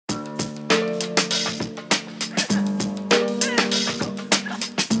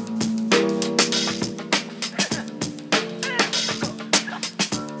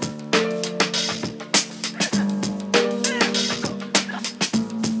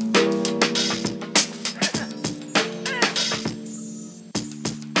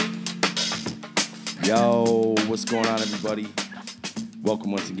Yo, what's going on, everybody?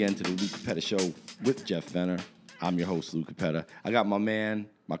 Welcome once again to the Luke Capetta Show with Jeff Fenner. I'm your host, Luke Capetta. I got my man,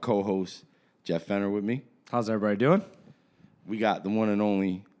 my co-host, Jeff Fenner with me. How's everybody doing? We got the one and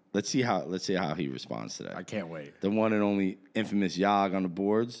only. Let's see how he responds to that. I can't wait. The one and only infamous Yog on the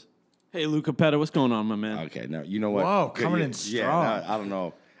boards. Hey, Luke Capetta, what's going on, my man? Okay, now you know what? Whoa, coming in strong. Yeah, I don't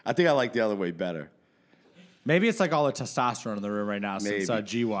know. I think I like the other way better. Maybe it's like all the testosterone in the room right now since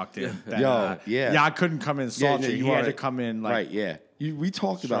G walked in. Yeah. Yeah, I couldn't come in salty. you He had wanted- to come in like... Right, yeah. We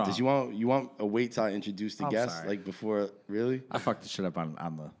talked about this. strong. You want a wait till I introduce the I'm guest? sorry. Like before, really? I fucked the shit up on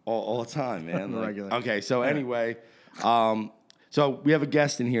the... All the time, man. On the regular. Okay, so anyway, so we have a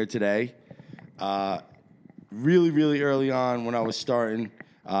guest in here today. Really early on when I was starting,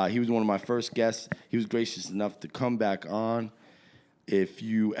 he was one of my first guests. He was gracious enough to come back on. If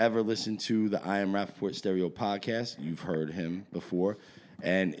you ever listen to the I Am Rapaport Stereo podcast, you've heard him before.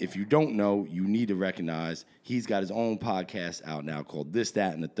 And if you don't know, you need to recognize he's got his own podcast out now called This,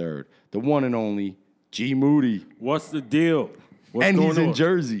 That, and the Third. The one and only G. Moody. What's the deal? What's And going he's in on?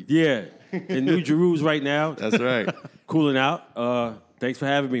 Jersey. Yeah, in New Jerusalem right now. That's right. Cooling out. Thanks for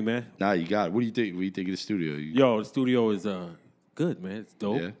having me, man. Nah, you got it. What do you think? What do you think of the studio? Yo, the studio is good, man. It's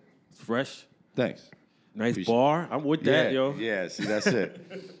dope. Yeah. It's fresh. Thanks. Nice Appreciate bar. I'm with that, yo. Yeah, see, that's it.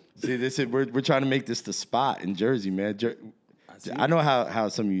 See, this is we're trying to make this the spot in Jersey, man. I know how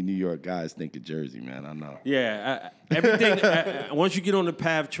some of you New York guys think of Jersey, man. I know. Yeah, everything. Once you get on the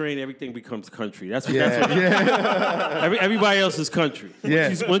PAV train, everything becomes country. That's what. Everybody else is country.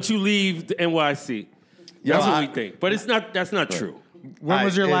 Yeah. Once you leave the NYC, Yo, that's what we think. But it's not. That's not true. When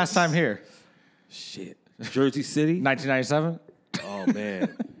was your last time here? Shit, Jersey City. 1997? Oh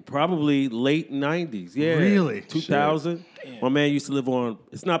man, probably late '90s. Yeah, Really? 2000. My man used to live on.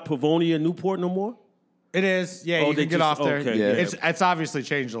 It's not Pavonia, Newport no more. It is. Yeah, Oh, you they can get just- off there. okay, yeah. It's obviously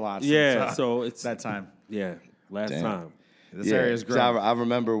changed a lot since, Yeah, so it's that time. Yeah, last Damn. time. This area is 'cause grown. I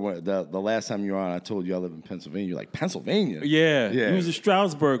remember when the last time you were on, I told you I live in Pennsylvania. You're like, Pennsylvania? Yeah, Yeah. He was in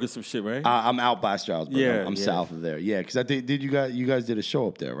Stroudsburg or some shit, right? I'm out by Stroudsburg. Yeah, I'm yeah. south of there. Yeah, because I think you guys did a show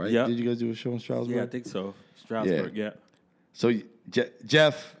up there, right? Yeah. Did you guys do a show in Stroudsburg? yeah, I think so. Stroudsburg, yeah. So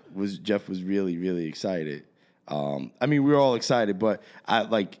Jeff was really excited. I mean, we were all excited, but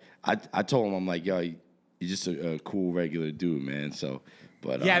I told him, I'm like, yo, you're just a cool regular dude, man. So,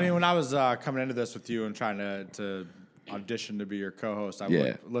 but Yeah, I mean, when I was coming into this with you and trying to audition to be your co-host, I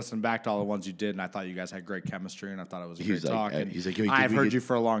would listen back to all the ones you did, and I thought you guys had great chemistry, and I thought it was a great talk. And he's like, yo, I've heard you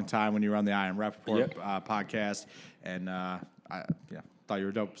for a long time when you were on the I Am Rapaport Yep. podcast, and I thought you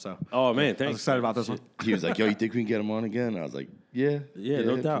were dope. So, Oh man, I was thanks. excited about this one. he was like, yo, you think we can get him on again? I was like, yeah,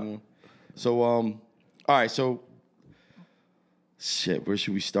 no doubt. come on. So, all right, so. Shit, where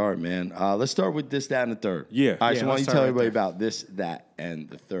should we start, man? Let's start with This, That, and the Third. Yeah. All right, so why don't let's you start tell right everybody there. about This, That, and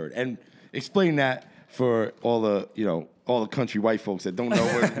the Third, and explain that for all the country white folks that don't know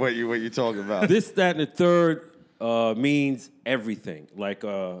what you're talking about. This, that, and the third means everything. Like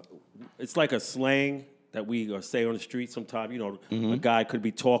it's like a slang that we say on the street sometimes. You know, a guy could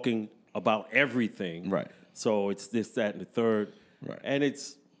be talking about everything. Right. So it's this, that, and the third. Right. And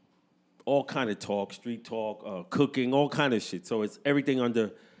it's all kind of talk, street talk, cooking, all kind of shit. So it's everything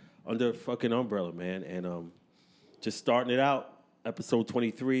under fucking umbrella, man. And just starting it out. Episode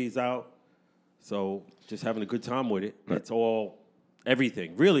 23 is out. So just having a good time with it. Right. It's all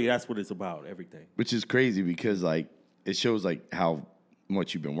everything. Really, that's what it's about. Everything. Which is crazy because like it shows like how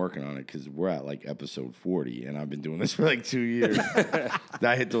much you've been working on it because we're at like episode 40 and I've been doing this for like 2 years.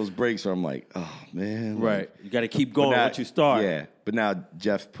 I hit those breaks where I'm like, oh man, like, You got to keep going now- once you start. Yeah, but now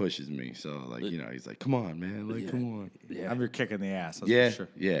Jeff pushes me, so like he's like, come on, man, like come on. I'm your kick in the ass. That's Yeah, for sure.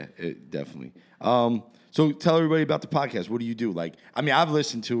 yeah, definitely. So tell everybody about the podcast. What do you do? Like, I mean, I've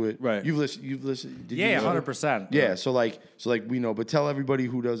listened to it. Right. You've listened. Did Yeah, you know? 100%. Yeah. So like we know, but tell everybody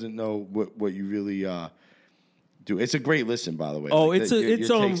who doesn't know what you really do. It's a great listen, by the way. Oh, Like, it's your it's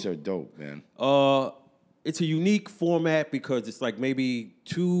takes are dope, man. it's a unique format because it's like maybe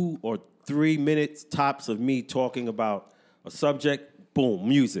 2 or 3 minutes tops of me talking about a subject. Boom,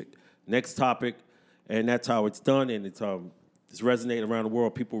 music. Next topic, and that's how it's done. And it's resonating around the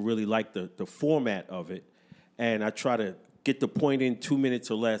world. People really like the format of it, and I try to get the point in 2 minutes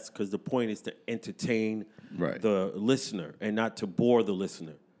or less because the point is to entertain Right. the listener and not to bore the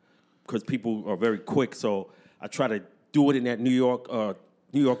listener because people are very quick. So I try to do it in that New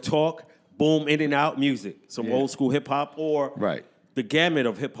York talk. Boom, in and out music, some old school hip hop or Right. the gamut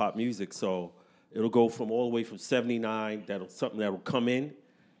of hip hop music. So it'll go from all the way from '79. Something that'll come in,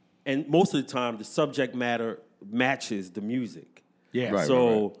 and most of the time the subject matter matches the music. Yeah. Right,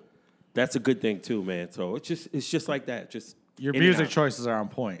 so that's a good thing too, man. So it's just like that. Just Your in and music out. choices are on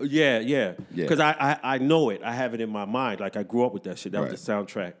point. Yeah. Because I know it. I have it in my mind. Like, I grew up with that shit. That was the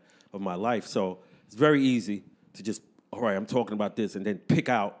soundtrack of my life. So it's very easy to just, all right, I'm talking about this, and then pick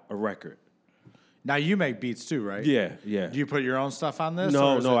out a record. Now, you make beats too, right? Yeah. Do you put your own stuff on this?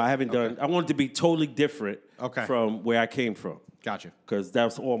 No, I haven't done. I want it to be totally different from where I came from. Gotcha. Because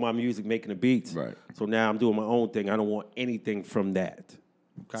that's all my music, making the beats. Right. So now I'm doing my own thing. I don't want anything from that.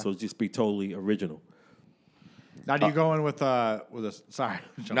 Okay. So just be totally original. Now, do you go in with a? Sorry.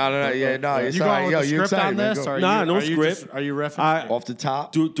 No. You It's go all in right. with the You script excited, on man. this? Go. No script. Are you riffing? Off the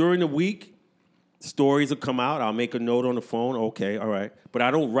top? During the week, stories will come out. I'll make a note on the phone. Okay, all right. But I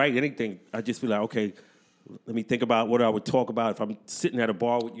don't write anything. I just be like, okay, let me think about what I would talk about if I'm sitting at a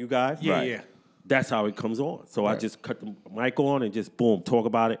bar with you guys. Yeah. That's how it comes on. So I just cut the mic on and just, boom, talk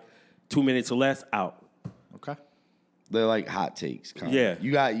about it. 2 minutes or less, out. Okay. They're like hot takes. Kind Yeah. of.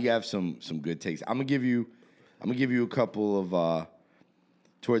 You have some good takes. I'm gonna give you a couple of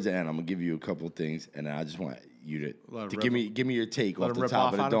towards the end. I'm gonna give you a couple of things, and I just want you to give me your take off the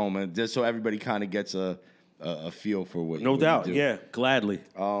top of the dome, and just so everybody kind of gets a feel for what. No what doubt. you do. Yeah, gladly.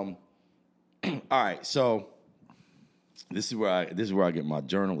 All right, so this is where I get my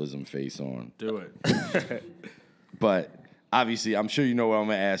journalism face on. Do it. But obviously, I'm sure you know what I'm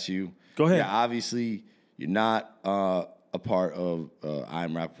gonna ask you. Go ahead. Yeah, obviously, you're not a part of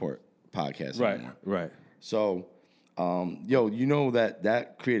Am Rapaport podcast anymore. Right. So, you know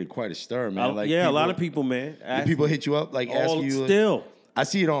that created quite a stir, man. A lot of people, man. People hit you up, asking you. Still. I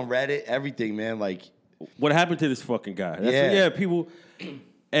see it on Reddit, everything, man. Like, what happened to this fucking guy? People.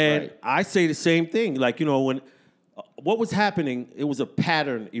 And Right. I say the same thing. Like, when what was happening, it was a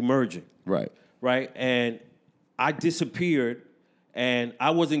pattern emerging. right. And I disappeared, and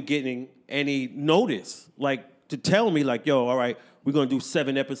I wasn't getting any notice. Like, to tell me, like, yo, all right, we're going to do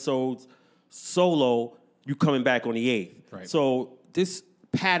 7 episodes solo, you coming back on the 8th. Right. So this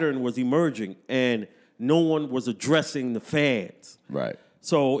pattern was emerging, and no one was addressing the fans. Right.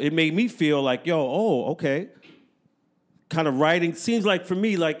 So it made me feel like, okay. Kind of writing, seems like for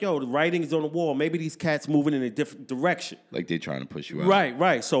me, like, the writing's on the wall. Maybe these cats moving in a different direction. Like they're trying to push you out.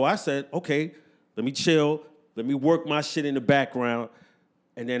 Right. So I said, okay, let me chill. Let me work my shit in the background,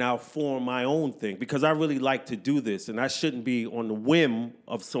 and then I'll form my own thing because I really like to do this, and I shouldn't be on the whim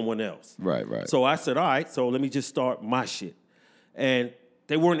of someone else. Right. So I said, all right, so let me just start my shit. And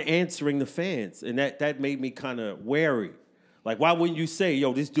they weren't answering the fans, and that made me kind of wary. Like, why wouldn't you say,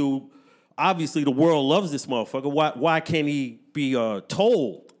 yo, this dude, obviously the world loves this motherfucker. Why can't he be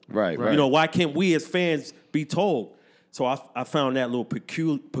told? Right. Why can't we as fans be told? So I found that a little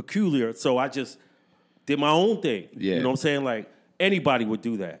peculiar, so I just did my own thing. Yeah. You know what I'm saying? Like, anybody would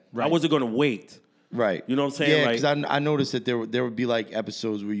do that. Right. I wasn't going to wait. Right. You know what I'm saying? Yeah, because I noticed that there would be like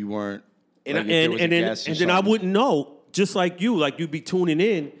episodes where you weren't. And like, if there was a then guest or I something. wouldn't know, just like you'd be tuning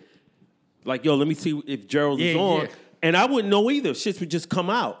in, like, yo, let me see if Gerald is on. Yeah. And I wouldn't know either. Shits would just come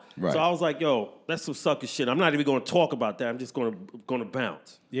out. Right. So I was like, yo, that's some sucker shit. I'm not even going to talk about that. I'm just going to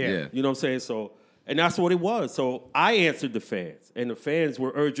bounce. Yeah. You know what I'm saying? So, and that's what it was. So I answered the fans, and the fans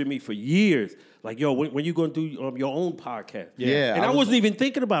were urging me for years, like, yo, when you going to do your own podcast? Yeah, And I wasn't even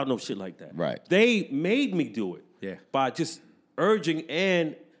thinking about no shit like that. Right. They made me do it. Yeah. By just urging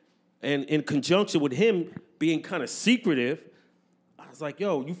and in conjunction with him being kind of secretive, I was like,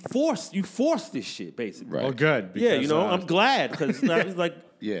 yo, you forced this shit, basically. Right. Well, good. Yeah, Because, I'm glad because I was like,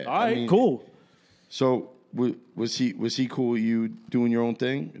 Yeah, all I right, mean- cool. So was he cool with you doing your own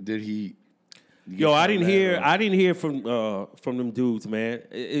thing? Did he? Yo, I didn't hear from them dudes, man.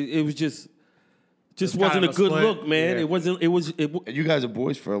 It was just It's wasn't kind a of a good split. look, man. Yeah. It was. You guys are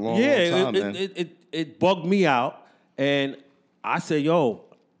boys for a long Yeah, time, man. it bugged me out, and I said, yo,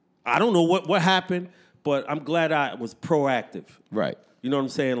 I don't know what happened, but I'm glad I was proactive. Right. You know what I'm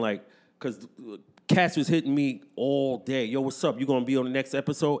saying? Like, because cats was hitting me all day. Yo, what's up? You gonna be on the next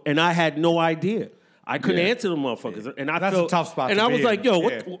episode? And I had no idea. I couldn't Yeah. answer the motherfuckers, and I That's felt a tough spot And to I be was like, in. yo,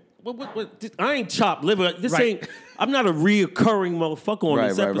 Yeah. what? I ain't chopped liver. This Right. ain't. I'm not a reoccurring motherfucker on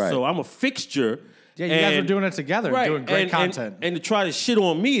this Right. episode. I'm a fixture. Yeah, you guys were doing it together, doing great content. And to try to shit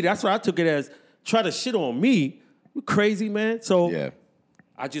on me, that's what I took it as. Try to shit on me. You crazy, man. So Yeah.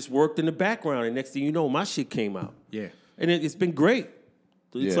 I just worked in the background, and next thing you know, my shit came out. Yeah. And it's been great.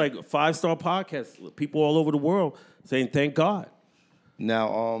 It's Yeah. like a 5-star podcast. People all over the world saying thank God.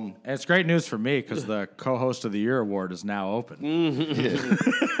 Now, And it's great news for me because the co-host of the year award is now open.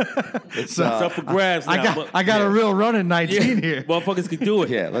 it's It's up for grabs now. I got a real run in 19 here. Motherfuckers can do it.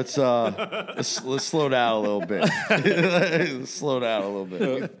 yeah. Let's slow down a little bit. Let's slow down a little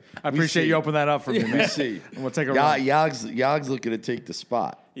bit. I appreciate you opening that up for me, man. We see. And we'll take a run. Yog's looking to take the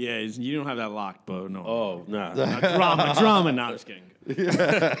spot. Yeah, you don't have that locked, Bo. No. Oh, nah. Drama. No, I'm just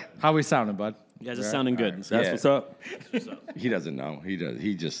kidding. How we sounding, bud? You guys are sounding good. That's Yeah. what's up. He doesn't know. He does.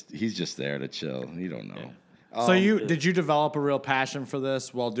 He's just there to chill. He don't know. So did you develop a real passion for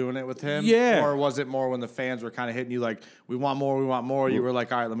this while doing it with him? Yeah. Or was it more when the fans were kind of hitting you like, we want more? You were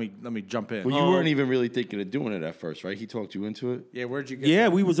like, all right, let me jump in. Well, you weren't even really thinking of doing it at first, right? He talked you into it. Yeah, where'd you get? Yeah,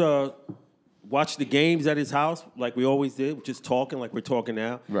 that? we was watch the games at his house like we always did, just talking like we're talking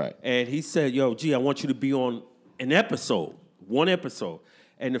now. Right. And he said, "Yo, G, I want you to be on one episode."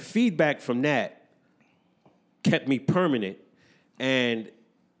 And the feedback from that kept me permanent, and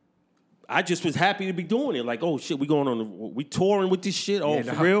I just was happy to be doing it. Like, oh shit, we touring with this shit. Oh,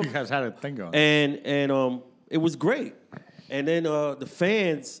 for real? You guys had a thing going. And it was great. And then the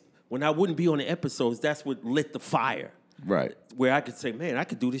fans, when I wouldn't be on the episodes, that's what lit the fire. Right. Where I could say, man, I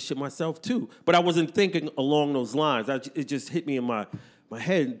could do this shit myself too. But I wasn't thinking along those lines. It just hit me in my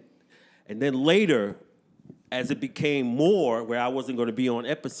head. And then later, as it became more where I wasn't going to be on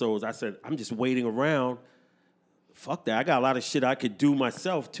episodes, I said, I'm just waiting around. Fuck that. I got a lot of shit I could do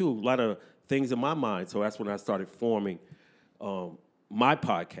myself too. A lot of things in my mind. So that's when I started forming my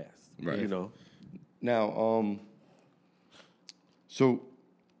podcast. Right. You know? Now, so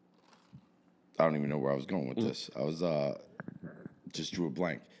I don't even know where I was going with this. I was just drew a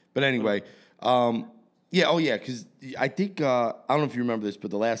blank. But anyway, because I think I don't know if you remember this,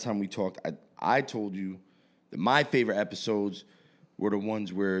 but the last time we talked, I told you that my favorite episodes were the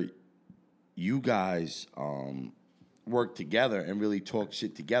ones where you guys worked together and really talk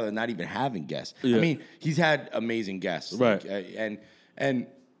shit together, not even having guests. Yeah. I mean, he's had amazing guests, right? Like, and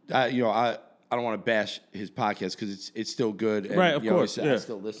I don't want to bash his podcast because it's still good, and, right? Of course, I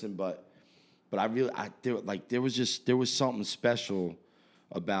still listen, but there was something special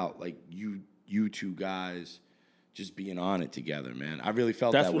about like you two guys just being on it together, man. I really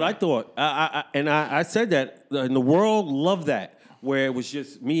felt that's that what way. I thought. I said that, and the world loved that, where it was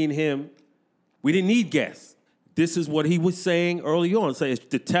just me and him. We didn't need guests. This is what he was saying early on. Say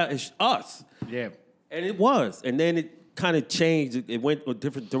it's us. Yeah. And it was. And then it kind of changed. It went a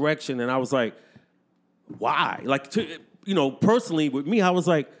different direction, and I was like, why? Like, personally with me, I was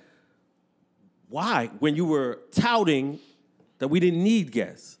like, why? When you were touting that we didn't need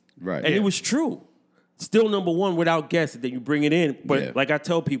guests. Right. And it was true. Still number one without guests, and then you bring it in. But like I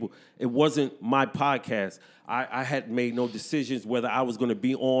tell people, it wasn't my podcast. I had made no decisions whether I was going to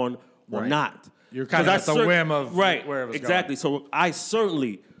be on or not. You're kind of at the whim of where it was exactly. going. So I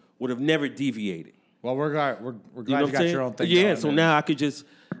certainly would have never deviated. Well, we're glad you got saying? your own thing Yeah, going, so and- now I could just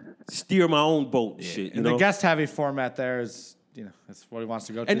steer my own boat and shit. And the guest-heavy format there is, that's what he wants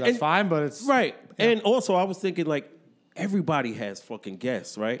to go to. That's fine, but it's... Right. Yeah. And also, I was thinking, like, everybody has fucking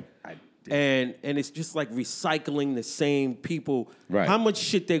guests, right? And it's just like recycling the same people. Right. How much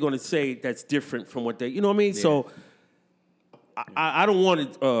shit they're going to say that's different from what they... You know what I mean? Yeah. So I don't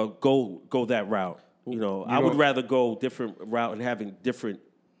want to go that route. I would rather go different route and having different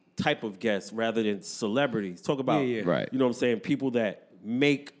type of guests rather than celebrities. Talk about, Right. You know what I'm saying? People that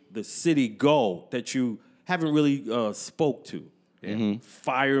make the city go that you haven't really spoke to. Mm-hmm.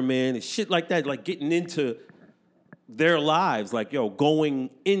 Firemen and shit like that, like getting into their lives, like, going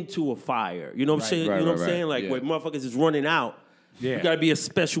into a fire. You know what I'm saying? Right, you know what I'm right, saying? Like, when motherfuckers is running out, you got to be a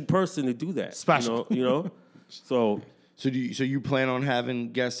special person to do that. Special. You know? So you plan on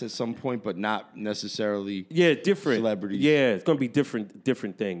having guests at some point, but not necessarily different celebrities? Yeah, it's gonna be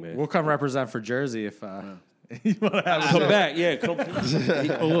different thing, man. We'll come represent for Jersey if you want to have Come back, come.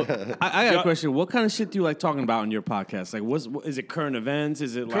 I got a question. What kind of shit do you like talking about on your podcast? Like, is it current events?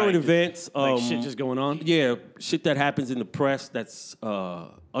 Is it Current events, like shit just going on? Yeah, shit that happens in the press that's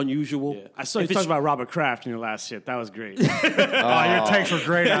unusual. Yeah. I saw you talk about Robert Kraft in your last shit. That was great. your takes were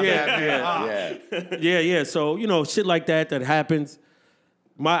great on that. Man. Yeah. So shit like that happens.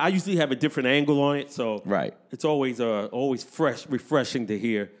 I usually have a different angle on it, so it's always fresh, refreshing to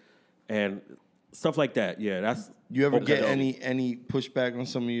hear, and stuff like that. Yeah, that's. You ever get any pushback on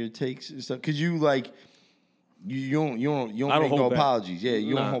some of your takes and stuff? Because you like. You don't make no apologies. Yeah,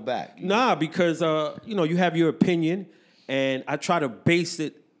 you don't hold back. Nah, because you have your opinion, and I try to base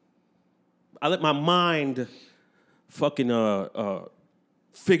it. I let my mind fucking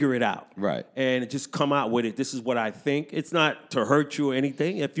figure it out. Right. And just come out with it. This is what I think. It's not to hurt you or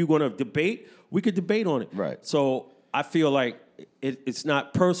anything. If you're going to debate, we could debate on it. Right. So I feel like it's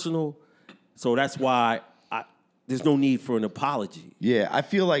not personal. So that's why there's no need for an apology. Yeah, I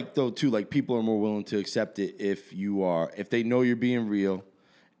feel like, though, too, like people are more willing to accept it if they know you're being real,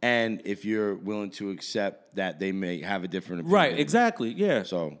 and if you're willing to accept that they may have a different opinion. Right, exactly, yeah.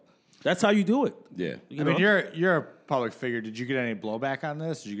 So, That's how you do it. Yeah. I mean, you're a public figure. Did you get any blowback on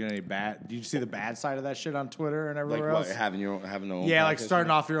this? Did you get any bad? Did you see the bad side of that shit on Twitter and everywhere else? Having your own. Yeah, like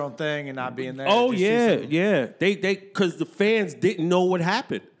starting off your own thing and not being there. Oh yeah. They because the fans didn't know what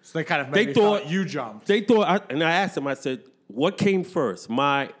happened. So they kind of maybe thought you jumped. They thought, and I asked them. I said, "What came first,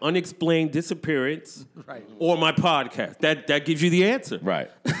 my unexplained disappearance, or my podcast?" That gives you the answer. Right.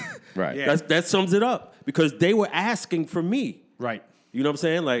 Right. Yeah. That sums it up because they were asking for me. Right. You know what I'm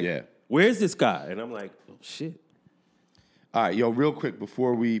saying? Like, where's this guy? And I'm like, oh shit. All right, yo, real quick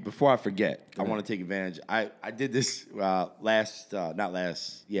before I forget, I want to take advantage. I did this last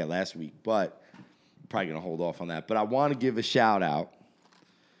week, but I'm probably gonna hold off on that. But I want to give a shout out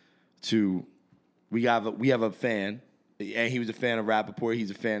to we have a fan, and he was a fan of Rapaport.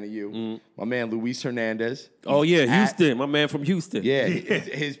 He's a fan of you, my man Luis Hernandez. Oh yeah, Houston, my man from Houston. Yeah,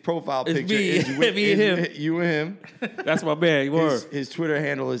 his profile It's picture me. is Me and him. You and him. That's my man. His Twitter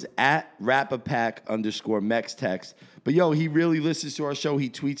handle is @Rapapack_Mextext. But yo, he really listens to our show. He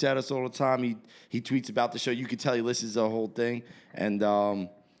tweets at us all the time. He tweets about the show. You can tell he listens to the whole thing. And so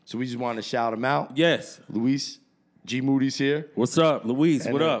we just wanted to shout him out. Yes. Luis, G Moody's here. What's up, Luis?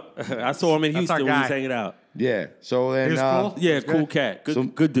 What up? I saw him in Houston when he was hanging out. Yeah. So then, He was cool? Yeah, cool cat.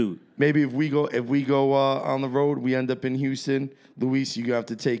 Good dude. Maybe if we go on the road, we end up in Houston. Luis, you have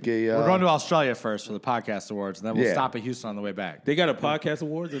to take a. We're going to Australia first for the podcast awards, and then we'll stop at Houston on the way back. They got a podcast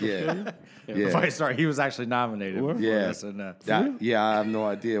awards in Australia? Yeah. Sorry, he was actually nominated. For this and, I have no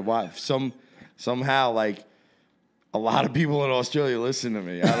idea why. Somehow, like, a lot of people in Australia listen to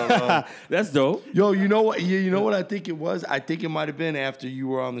me. I don't know. That's dope. Yo, you know what? You know what I think it was? I think it might have been after you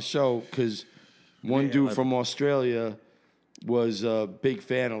were on the show because one dude from Australia was a big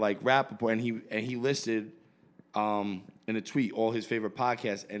fan of like Rapaport, and he listed in a tweet all his favorite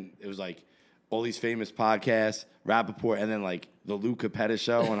podcasts, and it was like all these famous podcasts, Rapaport, and then like the Lou Capetta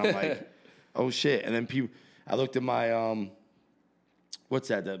show, and I'm like, oh shit! And then I looked at my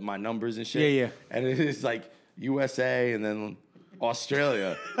my numbers and shit, yeah, and it is like USA and then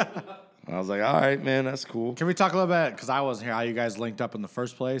Australia. I was like, all right, man, that's cool. Can we talk a little bit, because I wasn't here, how you guys linked up in the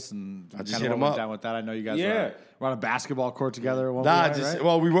first place? And I just kinda hit him went up. down with that. I know you guys were on a basketball court together at one point, right?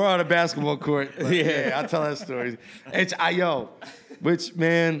 Well, we were on a basketball court. Yeah, I'll tell that story. Which,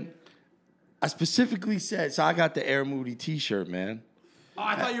 man, I specifically said, so I got the Air Moody t-shirt, man. Oh,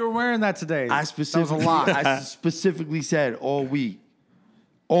 I thought you were wearing that today. I specifically said all week,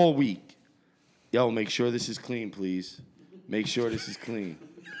 yo, make sure this is clean, please. Make sure this is clean.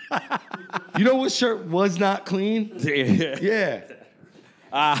 You know what shirt was not clean? Yeah.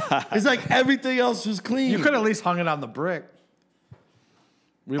 It's like everything else was clean. You could at least hung it on the brick.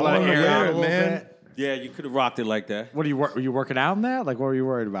 We let it air out a little bit. Yeah, you could have rocked it like that. What were you working out in that? Like, what were you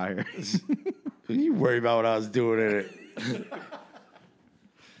worried about here? You worry about what I was doing in it.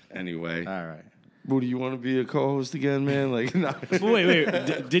 Anyway. All right. Moody, you want to be a co-host again, man? Like, nah. Wait.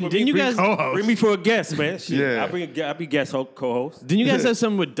 Didn't you guys Bring me for a guest, man. Shit. Yeah. I'll be guest co-host. Didn't you guys have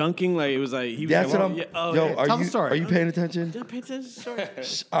something with dunking? Like it was like he was. That's like, what I'm. Tell Are the story. Are you paying attention? Yeah, pay attention to the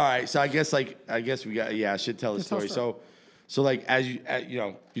story. All right. So I guess we got. Yeah, I should tell the story. So like as you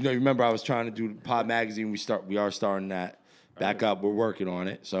remember I was trying to do Pod Magazine. We are starting that back up. We're working on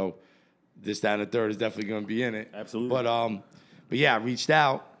it. So this, that, and the third is definitely going to be in it. Absolutely. But yeah, I reached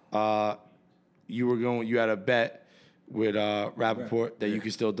out. You had a bet with Rapaport that you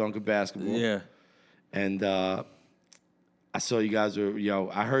could still dunk a basketball. Yeah. And I saw you guys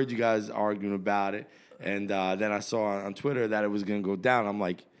I heard you guys arguing about it. And then I saw on Twitter that it was going to go down. I'm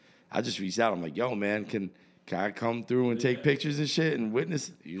like, I just reached out. I'm like, yo, man, can I come through and take pictures and shit and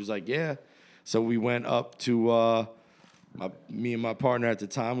witness? He was like, yeah. So we went up to, me and my partner at the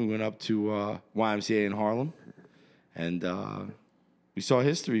time, we went up to YMCA in Harlem. And we saw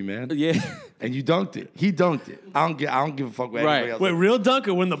history, man. Yeah. And you dunked it. He dunked it. I don't give a fuck what anybody else. Wait, real dunk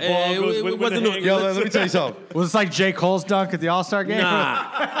or when the ball goes? it with wasn't the a- hand? Yo, let me tell you something. Was it like J. Cole's dunk at the All-Star game?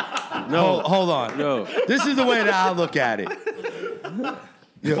 Nah. No. Hold on. No. This is the way that I look at it.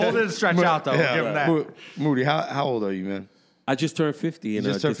 Cole didn't stretch out, though. Yeah, Give him that. Moody, how old are you, man? I just turned 50. You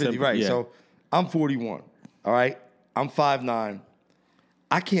just turned 50, right? Yeah. So I'm 41. All right, I'm 5'9".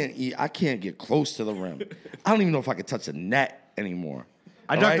 I can't get close to the rim. I don't even know if I can touch the net anymore.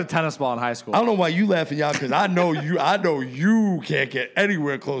 I dunked a tennis ball in high school. I don't know why you laughing, y'all, because I know you can't get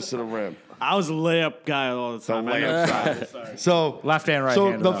anywhere close to the rim. I was a layup guy all the time. Layup So Left hand, right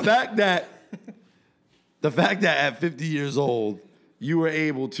so hand. the fact that at 50 years old you were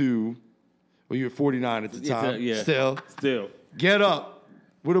able to, well, you were 49 at the time, Yeah. still get up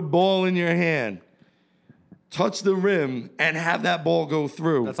with a ball in your hand, touch the rim, and have that ball go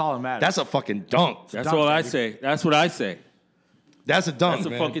through. That's all that matters. That's a fucking dunk. That's all I say. That's what I say. That's a dunk, That's a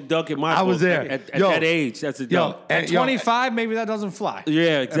man. fucking dunk in my I was book. there. At that age, that's a dunk. At 25, maybe that doesn't fly.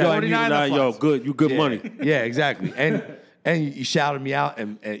 Yeah, exactly. 49, that Yo, flies. good. You good money. Yeah, exactly. And you shouted me out,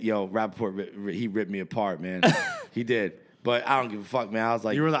 and Rapaport, he ripped me apart, man. He did. But I don't give a fuck, man. I was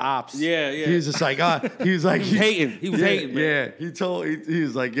like, You were the ops. Yeah. he was just like, he was like, He was hating. He was hating, man. Yeah, he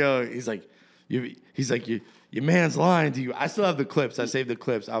was like, yo, he's like, your man's lying to you. I still have the clips. I saved the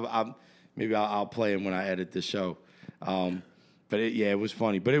clips. Maybe I'll play them when I edit the show. But it was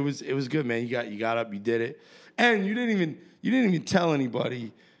funny. But it was good, man. You got up, you did it, and you didn't even tell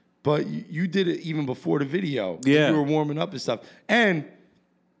anybody. But you did it even before the video. Yeah. You were warming up and stuff. And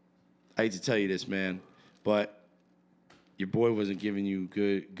I hate to tell you this, man, but your boy wasn't giving you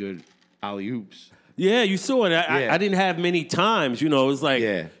good alley-oops. Yeah, you saw it. I didn't have many times. You know, it was like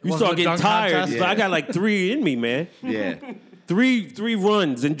you Wasn't start the getting dunk tired. contest? So I got like 3 in me, man. Yeah. Three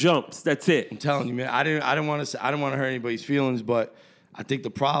runs and jumps. That's it. I'm telling you, man. I didn't want to hurt anybody's feelings, but I think the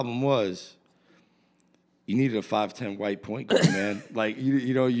problem was you needed a 5'10" white point guard, man. Like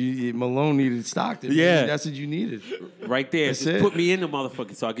Malone needed Stockton. Yeah. Man. That's what you needed. Right there. That's Just it. put me in the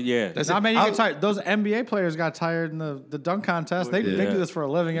motherfucker so I could, That's Nah, it. man, you get tired. Those NBA players got tired in the dunk contest. They do this for a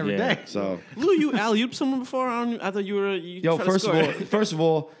living every day. So, Lou, you alley-ooped someone before? I thought you were. yo, tried to score. first of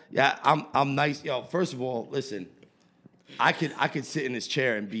all, yeah, I'm nice. Yo, first of all, listen, I could sit in this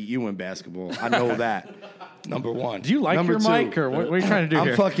chair and beat you in basketball. I know that. Number one. Do you like Number your two, mic, or what are you trying to do I'm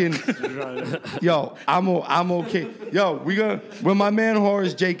here? fucking. Yo, I'm okay. Yo, when my man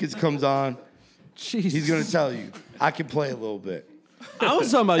Horace Jacobs comes on, he's gonna tell you I can play a little bit. I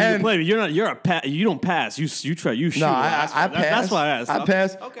was talking about you And- playing. You don't pass. You try. You shoot. No, I pass. That's why I asked. I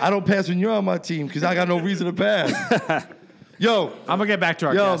pass. Okay. I don't pass when you're on my team because I got no reason to pass. Yo, I'm gonna get back to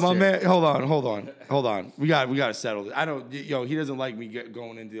our Yo, guest my here. man, hold on. We got to settle this. I know, he doesn't like me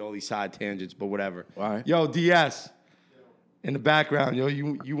going into all these side tangents, but whatever. All right. Yo, DS, in the background,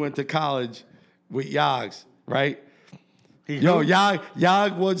 you went to college with Yogs, right?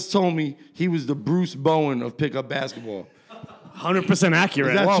 Yog once told me he was the Bruce Bowen of pickup basketball. 100%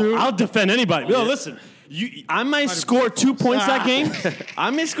 accurate. Is that true? I'll defend anybody. Yo, listen. I might score 2 points that game. I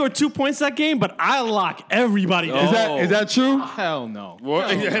may score 2 points that game, but I lock everybody down. Is that true? Hell no. Yeah.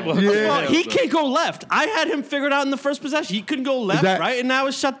 Well, he can't go left. I had him figured out in the first possession. He couldn't go left, that- right? And now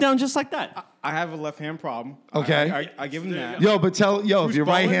it's shut down just like that. I have a left hand problem. Okay. I give him that. Yo, but if your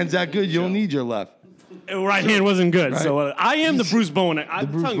right hand's that good, you don't need your left. Right hand wasn't good. So I am the Bruce Bowen.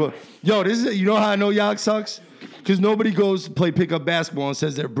 Yo, you know how I know Yog sucks? Because nobody goes to play pickup basketball and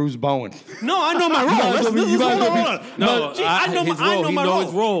says they're Bruce Bowen. No, I know my role. Hold on. No, I know his my role. He knows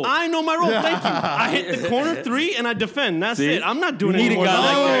his role. I know my role. Thank you. I hit the corner 3 and I defend. That's See? it. I'm not doing You need any more. a guy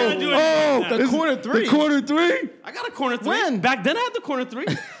like that. I'm not doing any more than that. corner three. The corner 3? I got a corner 3. When? Back then I had the corner 3.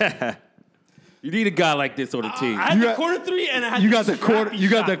 You need a guy like this on the team. I had You the got- corner 3 and I had you the got the corner- scrappy you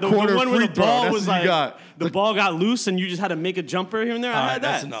got shot. the corner one where free the throw. ball That's was what you like got. the ball got loose and you just had to make a jumper here and there. I had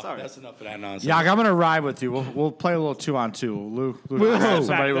that. That's enough. Sorry. That's enough of that nonsense. Yeah, I'm gonna ride with you. We'll play a little 2-on-2. Lou Whoa. grab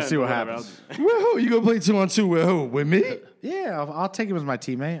somebody. We'll Back see what then, happens. With who? You gonna play 2-on-2 with who? With me? Yeah, I'll take him as my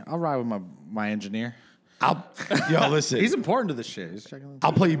teammate. I'll ride with my engineer. Yo, listen. He's important to this shit. He's checking.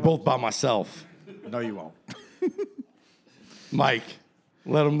 I'll play you both by myself. No, you won't. Mike,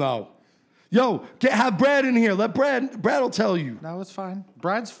 let him know. Yo, have Brad in here. Let Brad will tell you. No, it's fine.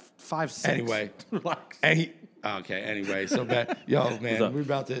 Brad's 5'6". Anyway. Relax. And anyway, so bad. Yo, man,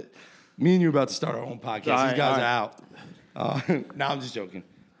 me and you about to start our own podcast. These guys are out. No, I'm just joking.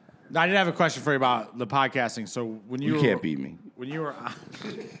 I did have a question for you about the podcasting. So when you You can't beat me. When you were,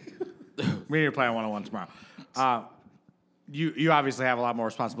 me and you playing 1-on-1 tomorrow. You obviously have a lot more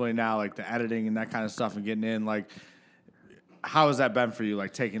responsibility now, like the editing and that kind of stuff, and getting in. Like, how has that been for you?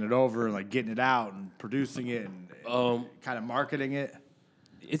 Like taking it over and like getting it out and producing it and kind of marketing it.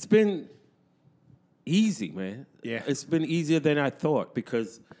 It's been easy, man. Yeah. It's been easier than I thought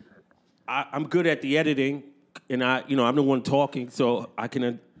because I'm good at the editing, and I'm the one talking, so I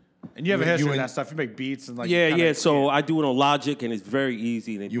can. And you have a history you of en- that stuff. You make beats and like Yeah. So I do it on Logic, and it's very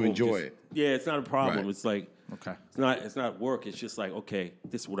easy. And You enjoy it. Yeah, it's not a problem. Right. It's like Okay. It's not work. It's just like, okay,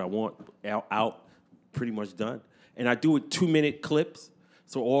 this is what I want. Out, pretty much done. And I do it 2-minute clips.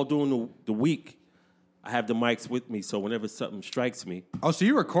 So all during the week, I have the mics with me. So whenever something strikes me, Oh, so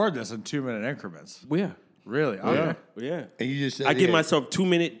you record this in 2-minute increments? yeah. Really? Okay. Yeah. And you just said, I give myself 2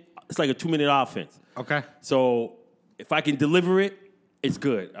 minute. It's like a 2-minute offense. Okay. So if I can deliver it, it's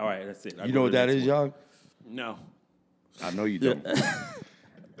good. All right, that's it. You know what that is, y'all? No. I know you don't.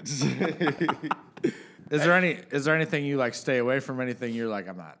 Is there anything you like stay away from? Anything you're like,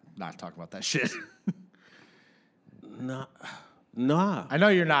 I'm not talking about that shit. Nah. I know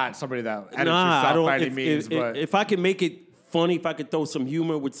you're not somebody that edits I yourself don't. by any means, but If I can make it funny, if I could throw some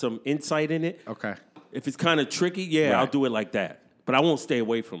humor with some insight in it. Okay. If it's kind of tricky, I'll do it like that. But I won't stay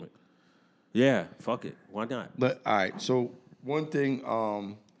away from it. Yeah, fuck it. Why not? But all right, so one thing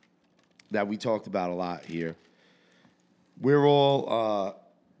that we talked about a lot here, we're all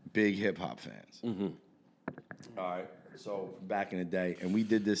big hip hop fans. Mm-hmm. All right, so back in the day, and we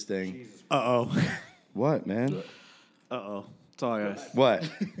did this thing. What, man? That's all I got. What?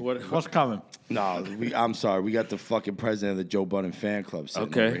 What's coming? No, I'm sorry. We got the fucking president of the Joe Budden fan club sitting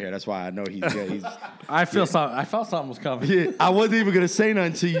over here. That's why I know he's. I felt something was coming. Yeah, I wasn't even gonna say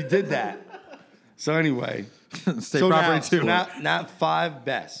nothing until you did that. So anyway, State property too. Not 5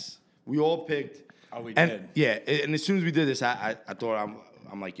 best. We all picked. Oh, we and, did. Yeah, and as soon as we did this, I thought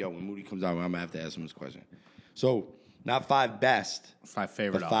I'm like, yo, when Moody comes out, I'm gonna have to ask him this question. So not 5 best, 5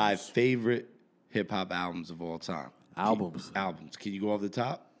 favorite. but 5 favorite hip hop albums of all time. Albums. Can you go off the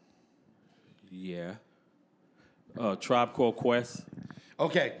top? Yeah. Tribe Called Quest.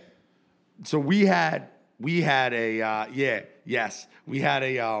 Okay. So we had a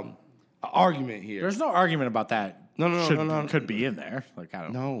argument here. There's no argument about that. No. Could be in there. Like I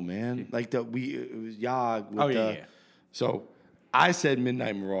don't know. No, man. Like it was Yog. With Yeah. So I said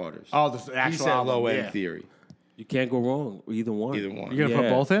Midnight Marauders. Oh, the actual he said album, Low End yeah. Theory. You can't go wrong with either one. Either one. You gonna put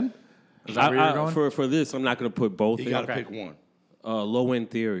both in? Is that where you're going? For this, I'm not going to put both You in. got to pick one. Low End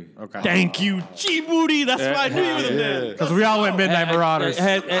Theory. Okay. Thank you, G Moody. That's why I knew you were the man. Because we all went Midnight Marauders.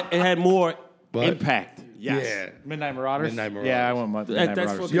 It had more But- impact. Yes. Yeah. Midnight Marauders? Midnight Marauders. Yeah, I went Midnight That's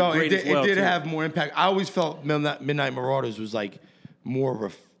Marauders. fucking Yo, great as well, it did too. have more impact. I always felt Midnight Marauders was like more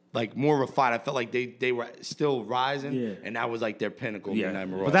refined. I felt like they were still rising, and that was like their pinnacle. Yeah. Midnight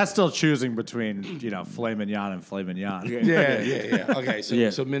Marauders. But that's still choosing between, Filet Mignon and Filet Mignon. yeah. Okay, so Yeah.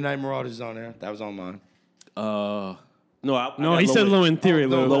 so Midnight Marauders is on there. That was on mine. No, He said Low End Theory.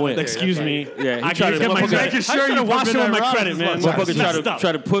 Low End. Excuse me. Yeah, I tried to making sure you put wash it on Midnight my credit, man. Marauders. Motherfucker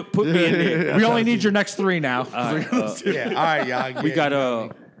try to put me in there. We only need your next 3 now. Yeah, all right, y'all. We got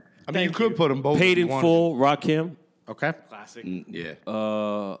I mean, you could put them both. Paid if in you wanted Full, Rakim. Okay. Classic. to. Yeah,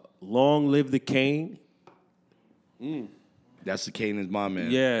 Long Live the Kane. that's the Kanan's mom,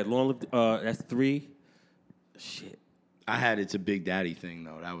 man. Yeah, Long Live. That's 3. Shit. I had It's a Big Daddy thing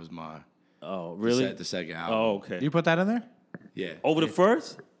though. That was mine. Oh, really? The second album. Oh, okay. You put that in there? Yeah. Over the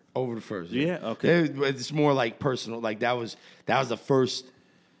first? Over the first. Yeah, okay. It's more like personal. Like that was the first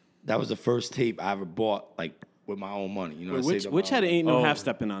tape I ever bought like with my own money. You know, I saved up Which my had own Ain't No Oh. Half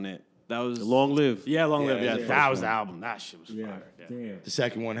Stepping on it. That was Long Live. Yeah, Long Live. Yeah, Yeah, that's the that first was the one. album. That shit was fire. Yeah. Damn. The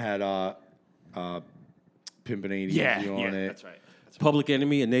second one had Pimpin' 80 Yeah, on it. that's right. Public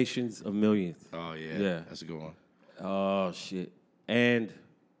Enemy and Nations of Millions. Oh yeah, Yeah. that's a good one. Oh, shit. And,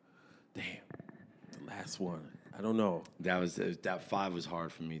 damn, the last one. I don't know. That 5 was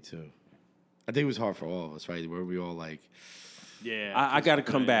hard for me too. I think it was hard for all of us, right? Where we all like, Yeah. I got to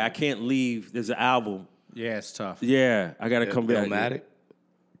come back. I can't leave. There's an album. Yeah, it's tough. Yeah, I got to come back. Illmatic.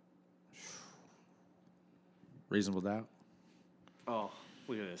 Reasonable Doubt. Oh,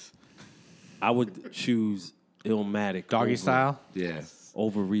 look at this. I would choose Illmatic. Doggy over- Style. Yeah,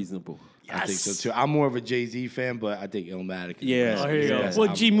 Over Reasonable. I think so too. I'm more of a Jay-Z fan, but I think Illmatic. Is Yeah. the best- Oh, Here you is the go. best Well,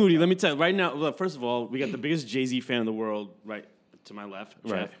 album. G Moody, let me tell you right now. Look, first of all, we got the biggest Jay-Z fan in the world, right to my left,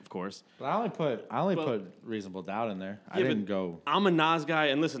 Jeff, Right. of course. But I only put Reasonable Doubt in there. I Yeah, didn't but go. I'm a Nas guy,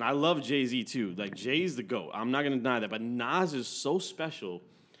 and listen, I love Jay-Z too. Like Jay's the GOAT. I'm not gonna deny that, but Nas is so special.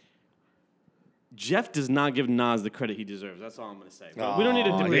 Jeff does not give Nas the credit he deserves. That's all I'm gonna say. But we don't need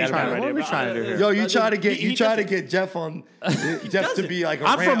to debate yeah, that what right are here. we but trying to do here? Yo, you try to get he Jeff on Jeff to be like a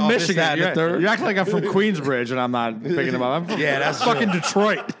I'm rant from off this, Michigan. that, and the third. You're acting like I'm from Queensbridge and I'm not picking him up. I'm from Yeah, that's fucking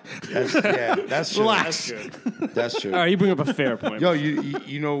Detroit. That's true. Relax. That's true. All right, you bring up a fair point. Yo,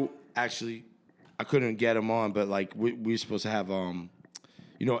 you know, actually, I couldn't get him on, but like we were supposed to have El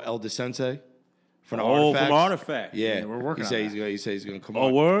DeSensei from the Artifacts. From Artifact. Yeah, we're working he on said that. he's gonna come Oh,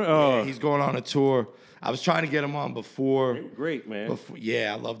 on. word? Oh. Yeah, he's going on a tour. I was trying to get him on before. Great, man.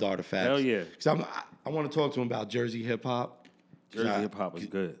 Yeah, I loved Artifacts. Hell yeah. Because I want to talk to him about Jersey hip hop. Jersey hip hop is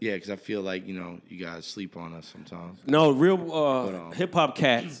good. Yeah, because I feel like you guys sleep on us sometimes. No, real hip hop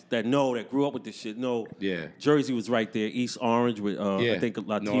cats that grew up with this shit know. Yeah. Jersey was right there. East Orange with I think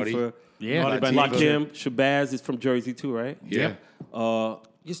Naughty. Latifah. Yeah. Naughty by Latifah. Lakim. Shabazz is from Jersey too, right? Yeah.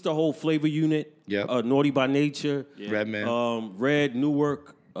 Just the whole flavor unit. Yep. Naughty by Nature. Redman. Red,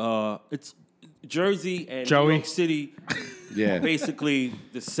 Newark. It's Jersey and Joey. New York City. Yeah. Basically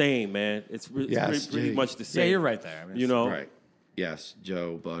the same, man. It's Yes, pretty Jay. much the same. Yeah, you're right there. I mean, You know. Right. Yes,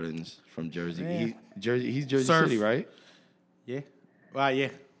 Joe Buttons from Jersey. Yeah. He's Jersey Surf. City, right? Yeah. Well, yeah.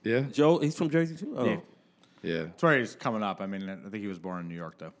 Yeah. Joe, he's from Jersey too. Oh. Yeah. Yeah. That's where he's coming up. I mean, I think he was born in New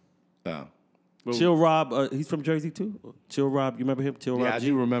York, though. Oh. Chill Rob, he's from Jersey too. Chill Rob, you remember him? Chill Rob. Yeah, I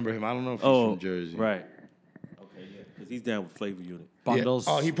do remember him. I don't know if he's from Jersey. Right. Okay, yeah, because he's down with Flavor Unit. Bundles.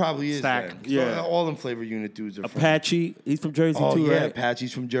 Yeah. Oh, he probably is. Stack. Then. Yeah. So all them Flavor Unit dudes are from. Apache, he's from Jersey Oh, too, yeah, right?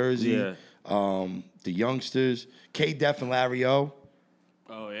 Apache's from Jersey. Yeah. The Youngsters. K-Def and Larry O.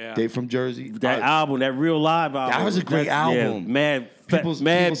 Oh yeah. They from Jersey. That album, that Real Live album. That was a great album. Yeah, mad People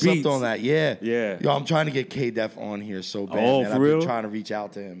beats. slept on that. Yeah. Yeah. Yo, I'm trying to get K-Def on here so bad. Oh, man. for I've real? been trying to reach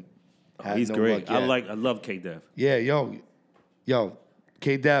out to him. Had He's no great. luck yet. I love K-Def. Yeah, yo,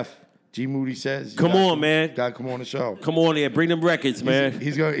 K-Def. G Moody says. Come on, man. Gotta come on the show. Come on there, bring them records, man.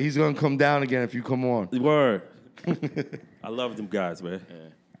 He's gonna come down again if you come on. Word. I love them guys, man.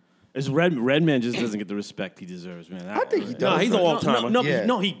 It's Redman just doesn't get the respect he deserves, man. I think he does. No, he's an all-timer.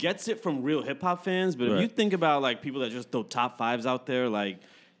 No, he gets it from real hip hop fans. But Right. if you think about like people that just throw top fives out there, like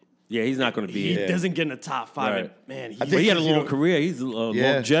Yeah, he's not going to be he in. doesn't get in the top five. Right. And, man, I But he had a You know- long career. He's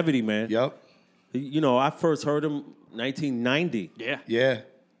longevity, man. Yep. You know, I first heard him 1990 yeah. Yeah.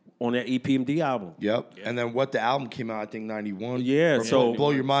 on that EPMD album. Yep. And then what the album came out, I think 91. Yeah, Or so- Blow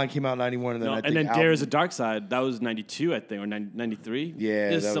Your Mind came out 91, and then No, I and think then album, Dare is a Dark Side. That was 92, I think, or 93.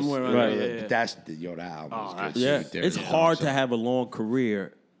 Yeah, It's that somewhere was, around right. there. Yeah, Yeah, but that's the album. Was that's- good Yeah, too. There it's is a hard Dark to Side. have a long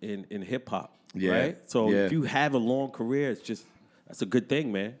career in hip hop, Yeah. right? So Yeah. if you have a long career, it's just that's a good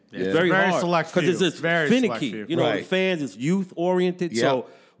thing, man. It's Yeah. very, Very hard select because it's few. just Very finicky. select few. You know, the Right. fans is youth oriented. Yep. So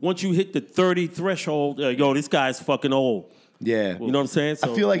once you hit the 30 threshold, yo, this guy's fucking old. Yeah. You know what I'm saying? So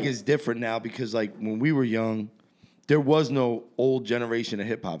I feel like it's different now because, like, when we were young, there was no old generation of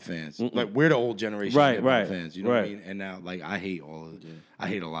hip hop fans. Like, we're the old generation Right, of hip hop right, fans. You know what I right. mean? And now, like, I hate I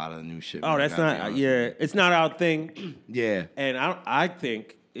hate a lot of the new shit. oh, man, that's gotta be not. honest Yeah, with it's not our thing. you. Yeah. And I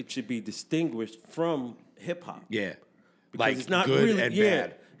think it should be distinguished from hip hop. Yeah. Because Like, it's not good really and yeah.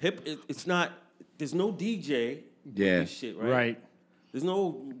 bad. It's not. There's no DJ. with Yeah. this shit, right? Right. There's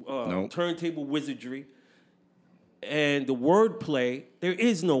no Nope. turntable wizardry. And the wordplay, there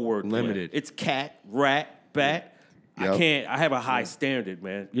is no wordplay. Limited. It's cat, rat, bat. Yep. I have a high standard,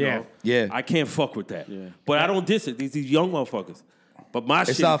 man. You Yeah. know? Yeah. I can't fuck with that. But I don't diss it. These young motherfuckers. But my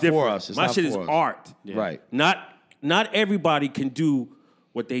shit not is different. for us. It's my not shit is for us. art. Right. Not everybody can do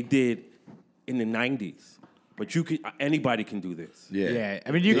what they did in the 90s. But anybody can do this. Yeah. Yeah.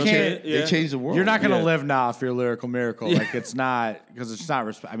 I mean, you They can't. cha- They changed the world. You're not gonna Yeah. live now if you're a lyrical miracle. Like it's not because it's not.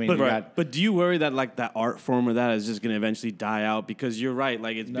 I mean, But, you got. but do you worry that like that art form of that is just gonna eventually die out? Because you're right,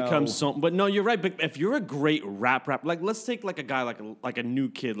 like it's No. become so. But no, you're right. But if you're a great rap, like let's take like a guy like a new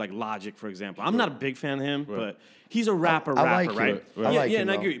kid like Logic for example. I'm not a big fan of him, but he's a rapper, I like right? it. I Yeah, like yeah, him,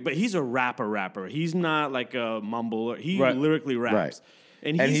 and I though. agree. But he's a rapper. He's not like a mumbler. He Right. lyrically raps. Right.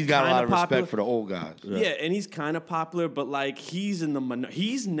 And he's got a kinda lot of popular. respect for the old guys. Yeah, and he's kind of popular, but like he's in the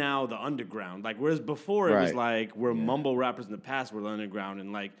he's now the underground. Like whereas before it was Right. like where mumble rappers in the past were the underground,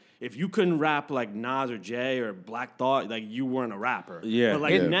 and like if you couldn't rap like Nas or Jay or Black Thought, like you weren't a rapper. Yeah. But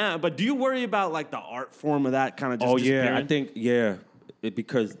like Yeah. now, but do you worry about like the art form of that kind of just Oh yeah, I disappearing? think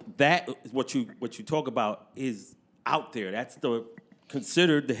because that what you talk about is out there. That's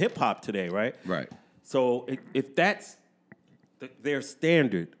considered the hip hop today, right? Right. So if that's their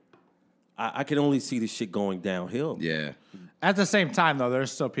standard, I can only see this shit going downhill. Yeah. At the same time, though,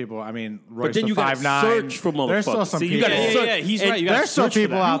 there's still people. I mean, Royce But then the you gotta 5'9". search for motherfuckers. There's still some See, people. you gotta Yeah, search. yeah, he's and right. You gotta there's still search for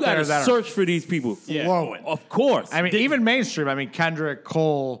people that. out You gotta there that are search for these people. flowing. Of course. I mean, even mainstream. I mean, Kendrick,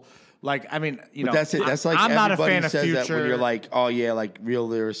 Cole. Like, I mean, you know, But that's it. That's like I'm not a everybody fan of says Future. that when you're like, oh yeah, like real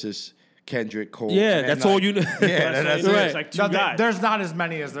lyricists, Kendrick, Cole. Yeah, and that's like- all you know. Yeah, that's right. it. It's like two No, guys. there's not as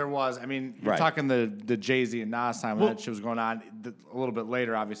many as there was. I mean, you're Right. talking the Jay-Z and Nas time when that shit was going on a little bit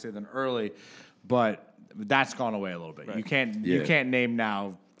later, obviously, than early. But that's gone away a little bit. You can't Yeah. name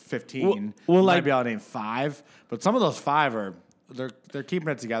now 15. Well, you might like- be able to name 5, but some of those 5 are they're keeping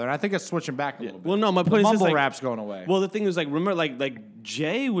it together, and I think it's switching back a little bit. Well, no, my the point is just mumble like rap's going away. Well, the thing is, like, remember, like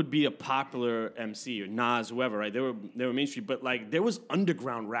Jay would be a popular MC or Nas, whoever, right? They were mainstream, but like there was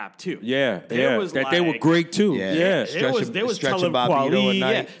underground rap too. Yeah, There yeah. was, That they were like- great too. Yeah. Yeah. There was Stretching Talib Bobbito Kweli, at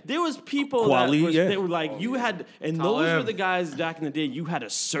night. yeah. There was people Kweli, that was, yeah. they were like you had, and those Talib. were the guys back in the day. You had to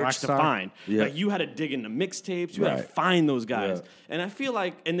search to Rockstar. find. Yeah. Like you had to dig into mixtapes. You had to Right. find those guys. Yeah. And I feel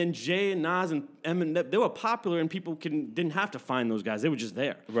like, and then Jay and Nas and Eminem, they were popular, and people didn't have to find those guys. They were just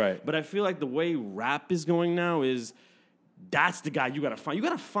there. Right. But I feel like the way rap is going now is. That's the guy you gotta find. You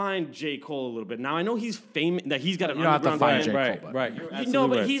gotta find J. Cole a little bit. Now I know he's famous. That he's got an You don't have to underground find brand. J. Cole, but- Right. You know, Absolutely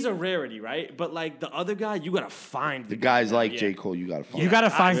but right. he's a rarity, right? But like the other guy, you gotta find The guys like yeah. J. Cole, you gotta find. you got to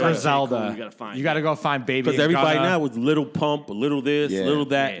find I like J. Cole, Griselda. you gotta find, You got to yeah. go find Baby. Because and everybody Gunna. now was little pump, a little this, Yeah. little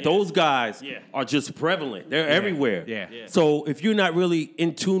that. Yeah. Those guys Yeah. are just prevalent. They're everywhere. Yeah. Yeah. So if you're not really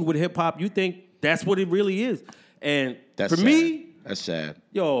in tune with hip hop, you think that's what it really is. And That's for sad. me, That's sad.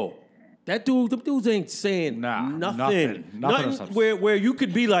 yo, That dude, them dudes ain't saying nothing. Nothing where you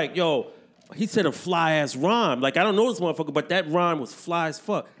could be like, yo, he said a fly ass rhyme. Like I don't know this motherfucker, but that rhyme was fly as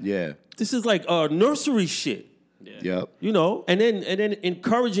fuck. Yeah. This is like nursery shit. Yeah. Yep. You know, and then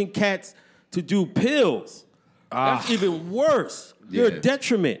encouraging cats to do pills. That's even worse. You're a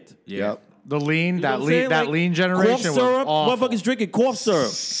detriment. Yep. The lean, You know that what I'm lean, saying? that Like, lean generation cough syrup, was awful. motherfuckers drinking cough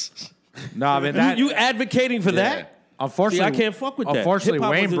syrup. No, I mean that You advocating for that? Unfortunately, See, I can't fuck with that. Unfortunately,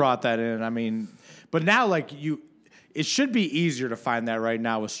 Hip-hop Wayne was a- brought that in. I mean, but now it should be easier to find that right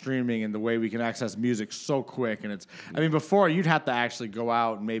now with streaming and the way we can access music so quick. And I mean, before you'd have to actually go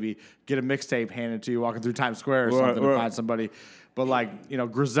out and maybe get a mixtape handed to you walking through Times Square or something to find somebody. But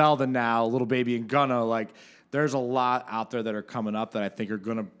Griselda now, Little Baby and Gunna, there's a lot out there that are coming up that I think are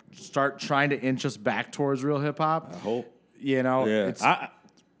gonna start trying to inch us back towards real hip hop. I hope. Yeah.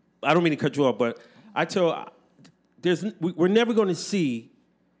 I don't mean to cut you off, but I tell we're never going to see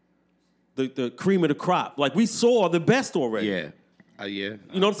the cream of the crop. Like we saw the best already. Yeah. Yeah.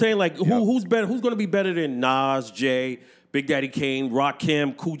 You know what I'm saying? Like who's better? Who's going to be better than Nas, Jay, Big Daddy Kane,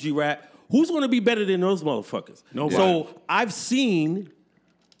 Rakim, Kool G Rap? Who's going to be better than those motherfuckers? Nobody. So I've seen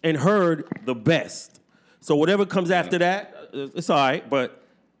and heard the best. So whatever comes after that, it's all right. But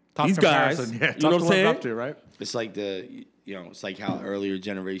Tough these guys, comparison. Yeah, you know what I'm saying? Up to, right? It's like it's like how earlier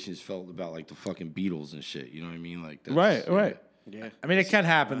generations felt about like the fucking Beatles and shit. You know what I mean? Like that's, Right. Yeah. I mean, it can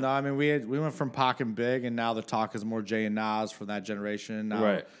happen though. I mean, we went from Pac and Big, and now the talk is more Jay and Nas from that generation. Now,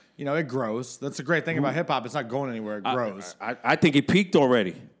 Right. it grows. That's the great thing about hip hop. It's not going anywhere. It grows. I think it peaked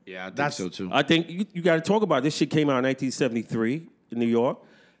already. Yeah, I think so too. I think you got to talk about it. This shit came out in 1973 in New York.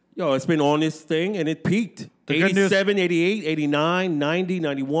 Yo, it's been on this thing and it peaked. The good news- 87, 88, 89, 90,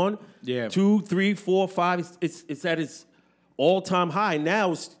 91. Yeah. 2, 3, 4, 5. It's at its all-time high.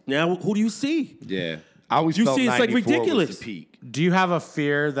 Now who do you see? Yeah. I always You felt see, it's like 94 ridiculous. was the peak. Do you have a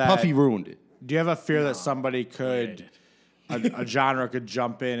fear that Puffy ruined it. Do you have a fear that somebody could, a genre could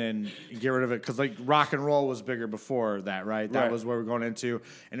jump in and get rid of it? Because rock and roll was bigger before that, right? That Right. was what we're going into.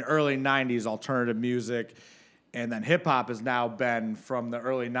 In early '90s, alternative music, and then hip hop has now been from the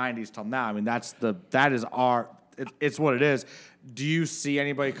early '90s till now. I mean, it's what it is. Do you see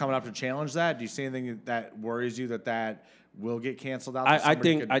anybody coming up to challenge that? Do you see anything that worries you that will get canceled out? I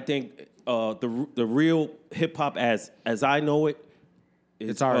think the real hip hop as I know it is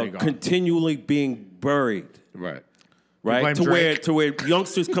It's already gone. continually being buried. Right. Right? blame To where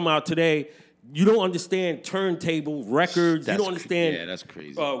youngsters come out today, you don't understand turntable records. You don't understand Yeah, that's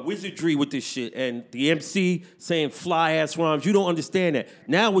crazy. wizardry with this shit. And the MC saying fly ass rhymes. You don't understand that.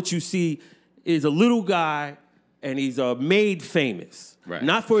 Now what you see is a little guy and he's made famous. Right.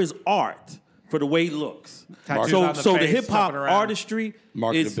 Not for his art, for the way he looks. Tattoos on So the face, hip hop jumping around. artistry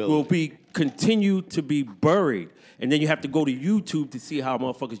Marketability. will be continue to be buried. And then you have to go to YouTube to see how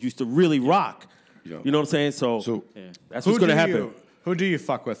motherfuckers used to really rock. Yeah. You know what I'm saying? So that's what's Who gonna do happen. Who do you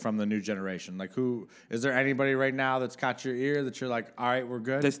fuck with from the new generation? Who is there anybody right now that's caught your ear that you're like, all right, we're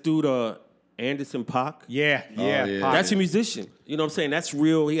good? This dude, Anderson .Paak. Yeah. yeah. Pac. That's a musician. You know what I'm saying? That's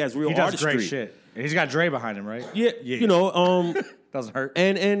real. He has real He does artistry. great shit, and he's got Dre behind him, right? Yeah. You know, Doesn't hurt.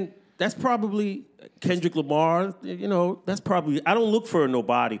 and that's probably Kendrick Lamar. You know, that's probably. I don't look for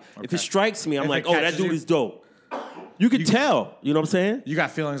nobody. If it strikes me, I'm If like, it oh, that catches dude you- is dope. You can tell. You know what I'm saying? You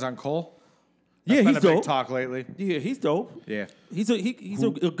got feelings on Cole? Yeah, That's been he's a big dope. talk lately. Yeah, he's dope. Yeah. He's a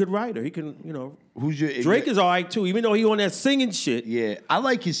good writer. He can, you know. Who's your Drake is all right too, even though he on that singing shit. Yeah, I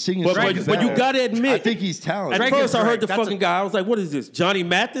like his singing. But, song but you better. gotta admit, I think he's talented. At Drake first, is I heard Drake. the That's fucking guy. I was like, "What is this, Johnny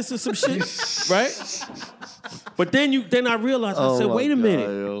Mathis or some shit?" Right? But then I realized. I said, "Wait a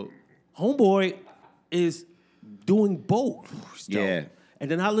minute, homeboy is doing both." still. Yeah. And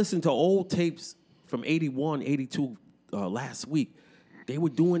then I listened to old tapes from 81, 82 last week. They were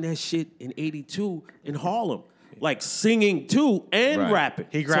doing that shit in 82 in Harlem, like singing too and Right. rapping.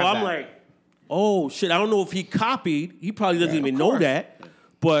 He grabbed so I'm that. like, oh shit! I don't know if he copied. He probably doesn't even know that,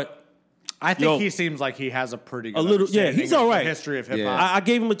 but. I think Yo, he seems like he has a pretty good a little, yeah, understanding he's of all the right. history of hip Yeah. hop. I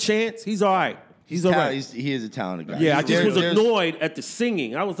gave him a chance. He's all right. He's all right. He is a talented guy. Yeah, I just was There's- annoyed at the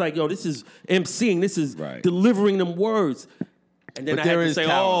singing. I was like, yo, this is emceeing. This is Right. delivering them words. And then But I had there to is say,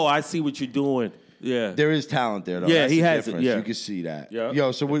 talent. oh, I see what you're doing. Yeah. There is talent there, though. Yeah, That's he the has it, difference. yeah. You can see that. Yeah.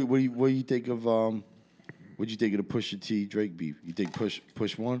 Yo, so what do you think of what'd you think of the Pusha T Drake beef? You think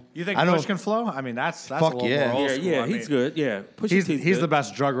Push won? You think I know. Push can flow? I mean, that's Fuck a little yeah. more old Yeah, school. yeah, I he's mean, good. Yeah. Pusha He's T's the good.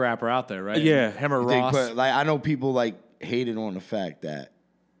 best drug rapper out there, right? Yeah. him or You think Ross. like I know people like hated on the fact that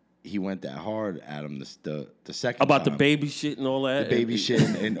he went that hard at him the second About the time. baby shit and all that. The baby shit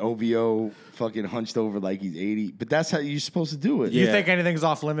and OVO fucking hunched over like he's 80. But that's how you're supposed to do it. You Yeah. think anything's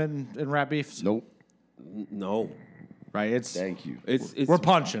off limit in rap beefs? Nope. No. right? It's Thank you. It's we're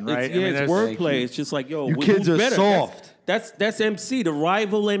punching, right? It's, it's Thank wordplay. you. It's just like, yo, You who's kids are better? soft. That's MC, the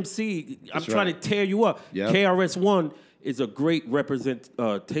rival MC. I'm trying right. to tear you up. Yep. KRS-One is a great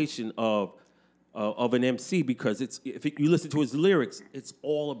representation of an MC because you listen to his lyrics, it's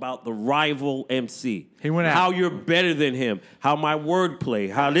all about the rival MC. He went out. How you're better than him, how my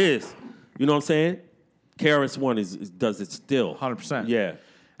wordplay, how this. You know what I'm saying? KRS-One does it still. 100%. Yeah.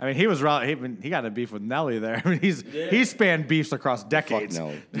 I mean, he got a beef with Nelly there. I mean, he's spanned beefs across decades.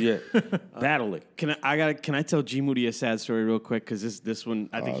 Fuck no. Yeah. Battle it. Can I tell G Moody a sad story real quick? Because this one,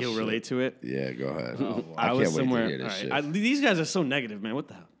 I think he'll shit. relate to it. Yeah, go ahead. I I was can't wait somewhere. to hear this all right, shit. these guys are so negative, man. What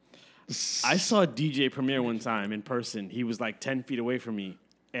the hell? I saw DJ Premier one time in person. He was like 10 feet away from me,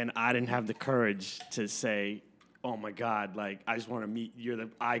 and I didn't have the courage to say, "Oh my God, like I just want to meet. You're the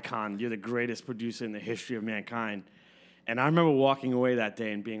icon. You're the greatest producer in the history of mankind." And I remember walking away that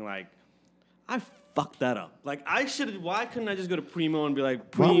day and being like, "I fucked that up. Like I should. Why couldn't I just go to Primo and be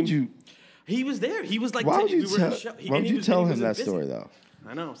like, Why Preem?" would you? He was there. He was like, Why would you we were in tell? the show. Why would you tell him that busy. story though?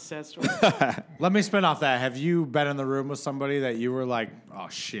 I know, sad story. Let me spin off that. Have you been in the room with somebody that you were like, oh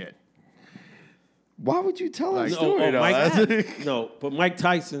shit? Why would you tell that No, story though? Mike, no, but Mike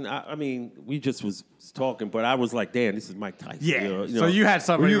Tyson, I mean, we just was talking, but I was like, damn, this is Mike Tyson. Yeah. You know, So you had Were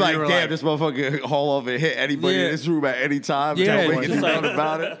somebody you where like, were damn, this motherfucker haul over and hit anybody Yeah. in this room at any time? Yeah, Tell me just like- nothing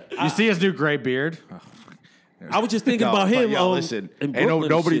about it. you see his new gray beard? I was just thinking about but him. Yo, listen, in ain't Brooklyn and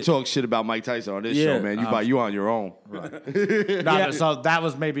nobody shit. talks shit about Mike Tyson on this Yeah. show, man. You on your own. So that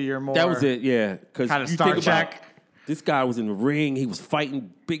was maybe your more. That was it, yeah. Because Kinda you Star think about Trek. this guy was in the ring. He was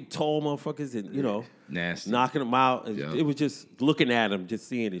fighting big, tall motherfuckers, and Nasty. knocking them out. And Yeah. It was just looking at him, just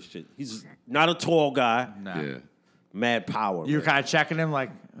seeing this shit. He's not a tall guy. Nah. Yeah. Mad power. You were man. kind of checking him,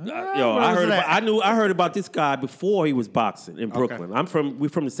 like, Yo, where's it at? I heard about this guy before he was boxing in Brooklyn. We're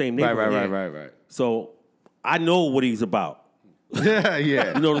from the same neighborhood. Right. So I know what he's about. Yeah.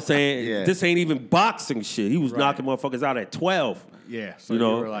 You know what I'm saying? Yeah. This ain't even boxing shit. He was knocking motherfuckers out at 12. Yeah. So You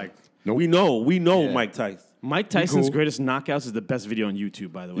know? you were like, We know Yeah. Mike Tyson. Mike Tyson's Cool. greatest knockouts is the best video on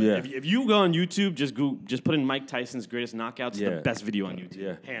YouTube, by the way. Yeah. If you go on YouTube, just put in Mike Tyson's greatest knockouts. It's the best video on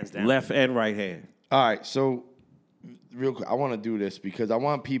YouTube, hands down. Left and right hand. All right, so real quick, I want to do this because I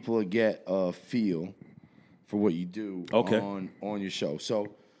want people to get a feel for what you do on your show. So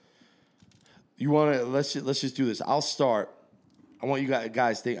you want to let's just do this. I'll start. I want you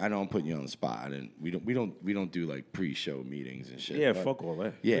guys think. I know I'm putting you on the spot. We don't do like pre-show meetings and shit. Yeah, but- fuck all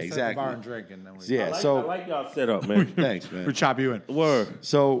that. Yeah, sit at the exactly. bar and drink, and then we, Yeah, I so like y'all set up, man. thanks, man. we chop you in. Word.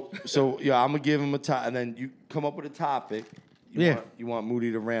 So yeah, I'm gonna give him a time, and then you come up with a topic. You want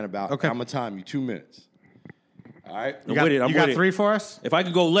Moody to rant about. Okay. I'm gonna time you 2 minutes. All right. I'm with it. I'm you got with it. 3 for us? If I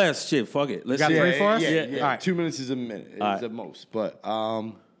could go less, shit, fuck it. Let's got see. 3 for us? Yeah. All right. 2 minutes is a minute. It's All right. the most. But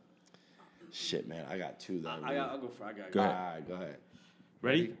shit, man, I got 2 though. I'll go for it. Go All ahead. right, go ahead.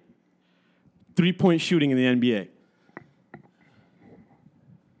 Ready? 3-point shooting in the NBA.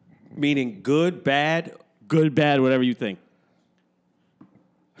 Meaning good, bad. Good, bad, whatever you think.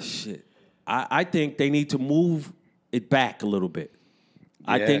 Shit. I think they need to move it back a little bit.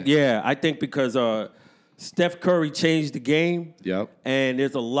 Yeah. I think because Steph Curry changed the game. Yep. And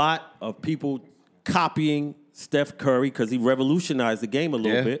there's a lot of people copying Steph Curry because he revolutionized the game a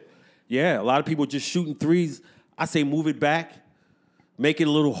little Yeah. bit. Yeah, a lot of people just shooting threes. I say move it back, make it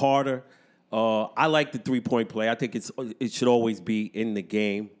a little harder. I like the 3-point play. I think it should always be in the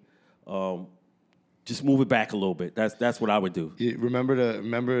game. Just move it back a little bit. That's what I would do. You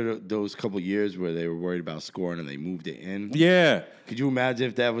remember those couple years where they were worried about scoring and they moved it in? Yeah. Could you imagine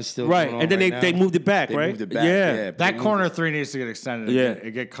if that was still Right. going on And then right they now? moved it back, They right? moved it back. Yeah. Yeah. That corner 3 needs to get extended. Yeah.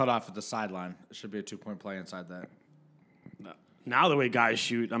 It get cut off at the sideline. It should be a 2-point play inside that. Now the way guys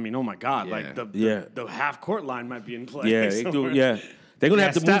shoot, I mean, oh my God, Yeah. like Yeah. the half court line might be in play. Yeah, they do, somewhere. yeah. They're gonna Yeah,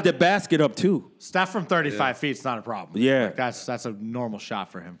 have to Steph- move the basket up too. Steph from 35 feet is not a problem. Yeah. Like, that's a normal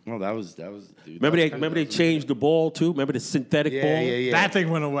shot for him. Well, that was dude, Remember they changed the ball too. Remember the synthetic ball? Yeah. That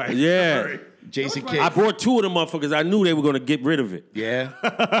thing went away. Yeah. Jason Kidd. I brought 2 of them motherfuckers. I knew they were gonna get rid of it. Yeah.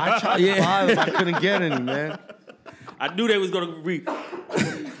 I tried to buy them. I couldn't get any, man. I knew they was gonna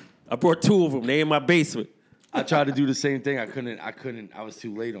I brought 2 of them. They in my basement. I tried to do the same thing. I couldn't. I was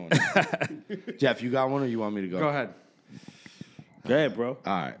too late on it. Jeff, you got one or you want me to go? Go ahead. Go ahead, bro. All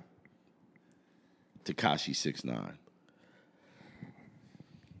right. Tekashi 6ix9ine.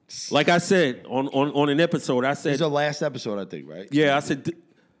 Like I said on an episode, I This said, is the last episode, I think, right? yeah, I said,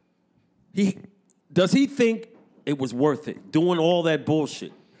 does he think it was worth it doing all that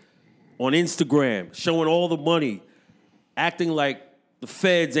bullshit on Instagram, showing all the money, acting like the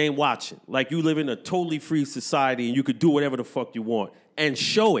feds ain't watching, like you live in a totally free society and you could do whatever the fuck you want and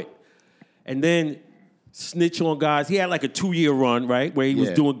show it, and then snitch on guys. He had like a 2-year run, right, where he was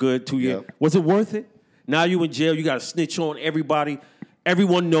doing good. 2 years. Yep. Was it worth it? Now you in jail. You got to snitch on everybody.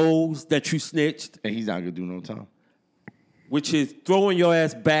 Everyone knows that you snitched, And he's not gonna do no time which is throwing your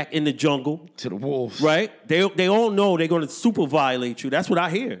ass back in the jungle. to the wolves. Right? They all know they're going to super violate you. That's what I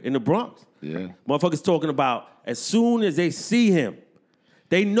hear in the Bronx. Yeah. Motherfuckers talking about as soon as they see him,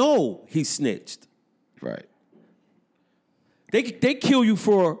 they know he snitched. Right. They kill you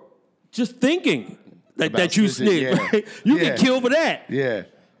for just thinking that you snitching, snitched. yeah. Right? You Yeah. get killed for that. Yeah.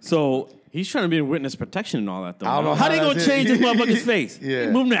 So He's trying to be in witness protection and all that, though. I don't know how they going to that's change it. this motherfucker's face? Yeah.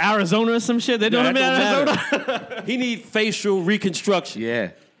 Move him to Arizona or some shit. They don't That him in don't Arizona. matter. He need facial reconstruction.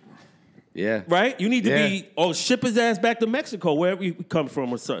 Yeah. Yeah. Right? You need to Yeah. be, ship his ass back to Mexico, wherever you come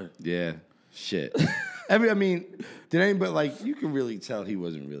from or something. Yeah. Shit. I mean, did anybody like? You can really tell he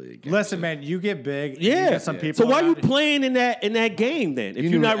wasn't really a gangster. Listen, man, you get big. Yeah. You get some people. So why you around playing in that game then? If You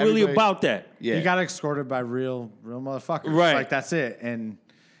you're knew not really everybody- about that. Yeah. You got escorted by real motherfuckers. Right. Like that's it. And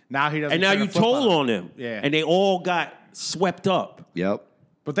now he doesn't. And now turn a you flip told him. on them. Yeah. And they all got swept up. Yep.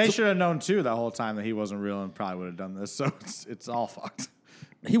 But they should have known too the whole time that he wasn't real and probably would have done this. So it's all fucked.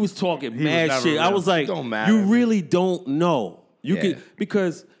 He was talking was mad never shit. I real. was like, Don't matter, you man. really don't know. You Yeah. can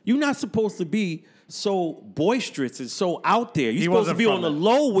because you're not supposed to be so boisterous and so out there. You're He supposed to wasn't be from on the that.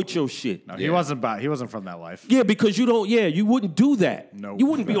 low with your shit. No, he wasn't from that life. Yeah, because you don't. Yeah, you wouldn't do that. No. You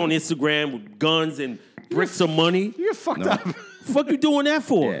wouldn't be on Instagram with guns and bricks of money. You're fucked up. Fuck you doing that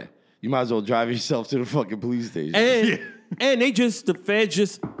for? Yeah. You might as well drive yourself to the fucking police station. And the feds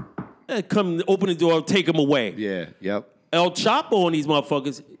just come open the door, take them away. Yeah. Yep. El Chapo and these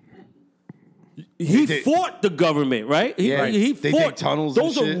motherfuckers. He They- fought the government, right? Yeah. He They fought. dig tunnels and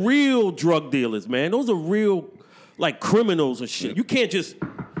Those are shit. real drug dealers, man. Those are real, like, criminals and shit. You can't just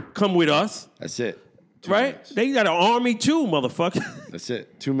come with us, That's it. 2 right? minutes. They got an army too, motherfucker. That's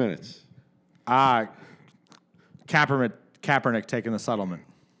it. 2 minutes. Kaepernick taking the settlement.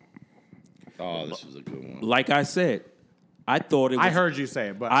 Oh, this was a good one. Like I said, I thought it was. I heard you say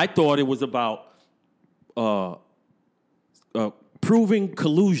it, but I thought it was about proving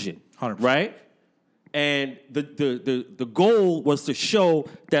collusion, 100%. right? And the goal was to show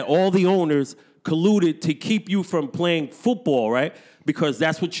that all the owners colluded to keep you from playing football, right? Because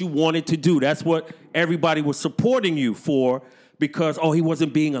that's what you wanted to do. That's what everybody was supporting you for because, he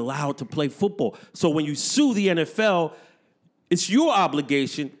wasn't being allowed to play football. So when you sue the NFL, it's your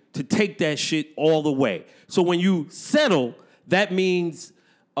obligation to take that shit all the way. So when you settle, that means,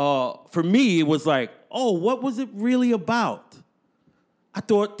 for me, it was like, what was it really about? I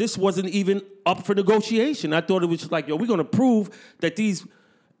thought this wasn't even up for negotiation. I thought it was just like, we're going to prove that these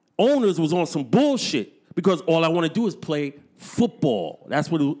owners was on some bullshit because all I want to do is play football. That's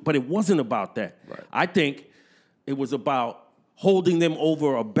what but it wasn't about that. Right. I think it was about holding them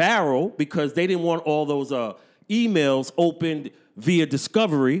over a barrel because they didn't want all those emails opened via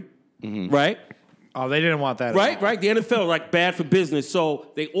Discovery, right? oh, they didn't want that. Right. The NFL like bad for business, so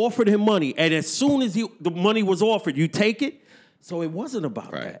they offered him money, and as soon as the money was offered, you take it. So it wasn't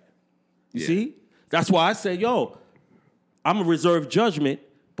about Right. that. You see? That's why I said, I'm a reserved judgment,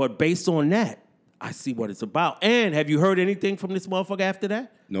 but based on that, I see what it's about. And have you heard anything from this motherfucker after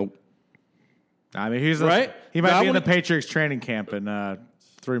that? Nope. I mean, he Right? might Now, I be in the would've- Patriots training camp in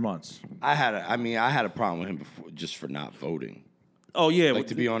 3 months. I had a problem with him before just for not voting. Oh, yeah. Like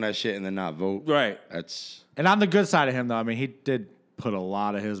to be on that shit and then not vote. Right. That's And on the good side of him, though, I mean, he did put a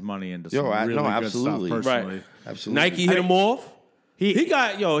lot of his money into some really good absolutely. stuff personally. Right. absolutely Nike hit him off. He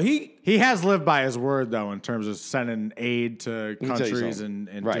got, He has lived by his word, though, in terms of sending aid to me tell you countries something.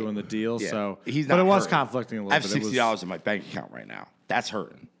 and Right. doing the deal. Yeah. So, He's but not it was hurting. conflicting a little I have bit. It was- $60 in my bank account right now. That's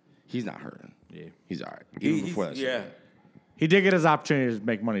hurting. He's not hurting. Yeah. He's all right. Even before that. Yeah. shit. He did get his opportunity to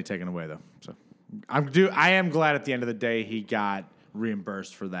make money taken away, though. So I am glad at the end of the day he got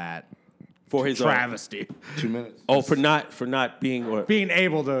reimbursed for that For his travesty. 2 minutes. for not being or Being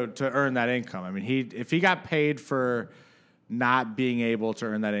able to earn that income. I mean, if he got paid for not being able to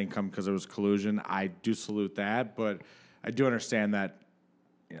earn that income because it was collusion, I do salute that. But I do understand that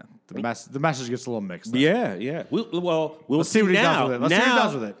the message gets a little mixed. There. Yeah. We'll Let's see what he now. does with it. Let's see what he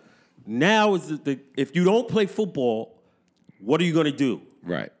does with it. Now is if you don't play football, what are you going to do?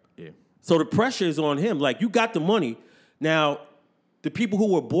 Right. Yeah. So the pressure is on him. Like, you got the money. Now, the people who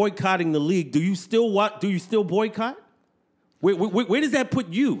were boycotting the league, do you still boycott? Where does that put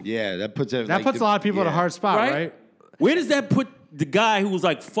you? Yeah, that puts it. That puts a lot of people in a hard spot, right? Where does that put the guy who was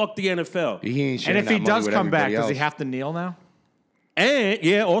like, fuck the NFL? He ain't And sharing if he that money does with come back, everybody does he else. have to kneel now?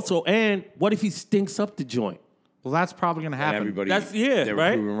 And what if he stinks up the joint? Well, that's probably going to And happen. everybody, They're right?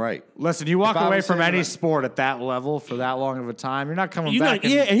 right. Proven right. Listen, you walk If I away was from saying any that- sport at that level for that long of a time, you're not coming You're back.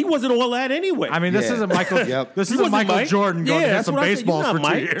 not, and he wasn't all that anyway. I mean, this Yeah. isn't Michael. Yep. This He isn't wasn't Michael Mike. Jordan going Yeah, to hit that's some what I said. baseballs You're for not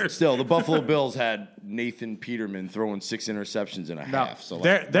 2 Mike. years. Still, the Buffalo Bills had Nathan Peterman throwing 6 interceptions in a No, half. So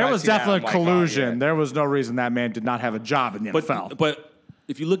there when I was see that, definitely I'm like, oh, collusion. yeah. There was no reason that man did not have a job in the NFL. But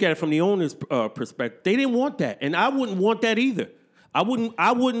if you look at it from the owner's perspective, they didn't want that, and I wouldn't want that either. I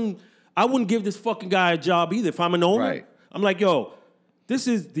wouldn't give this fucking guy a job either. If I'm an owner, Right. I'm like, yo, this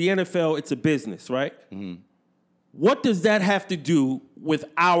is the NFL. It's a business, right? Mm-hmm. What does that have to do with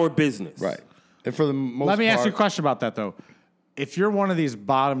our business? Right. And for the most Let me ask you a part- question about that, though. If you're one of these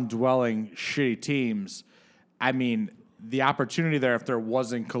bottom-dwelling shitty teams, I mean, the opportunity there, if there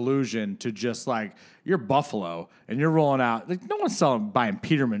wasn't collusion, to just like, you're Buffalo and you're rolling out, like, no one's buying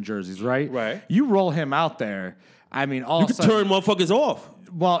Peterman jerseys, right? Right. You roll him out there. I mean, all You of a could sudden, turn motherfuckers off.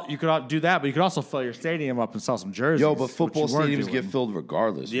 well, you could do that, but you could also fill your stadium up and sell some jerseys. Yo, but which football you weren't stadiums doing. get filled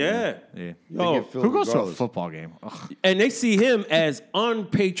regardless. Yeah. man. Yeah. They Yo, get filled Who goes to a regardless. football game? Ugh. and they see him as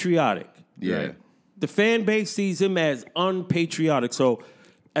unpatriotic. Yeah. Right. The fan base sees him as unpatriotic. So,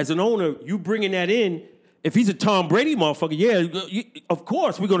 as an owner, you bringing that in. If he's a Tom Brady motherfucker, of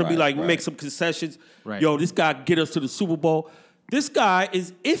course we're gonna be Right, like right. make some concessions. Right. Yo, this guy get us to the Super Bowl. This guy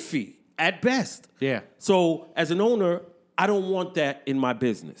is iffy at best. Yeah. So, as an owner, I don't want that in my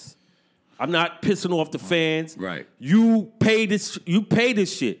business. I'm not pissing off the fans. Right. You pay this. You pay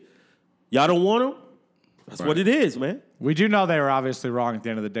this shit. Y'all don't want him. That's what Right. it is, man. We do know they were obviously wrong at the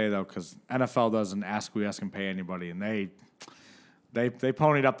end of the day, though, because NFL doesn't ask and pay anybody, and they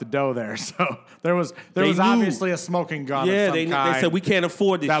ponied up the dough there. So there was They knew. obviously a smoking gun. Yeah, of some they kind. said we can't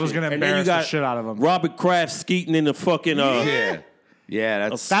afford this. That was shit. gonna And then you embarrass the got shit out of 'em. Robert Kraft skeeting in the fucking. Yeah. Yeah,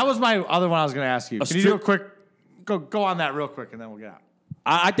 that's That was my other one I was going to ask you. Can you do a quick go on that real quick, and then we'll get out.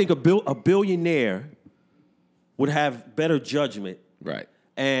 I think a billionaire would have better judgment. right.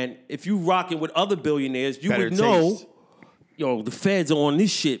 And if you rocking with other billionaires, you Better would know, taste. yo, the feds are on this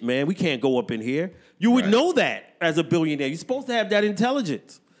shit, man. We can't go up in here. You would Right. know that as a billionaire. You're supposed to have that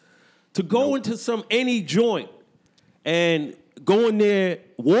intelligence. To go into any joint and go in there,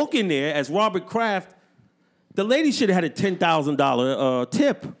 walk in there as Robert Kraft, the lady should have had a $10,000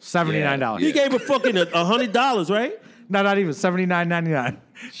 tip. $79. He gave her fucking $100, right? No, not even $79.99.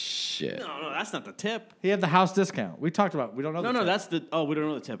 Shit. No, that's not the tip. He had the house discount. We talked about. We don't know. No, the no, tip. that's the. Oh, we don't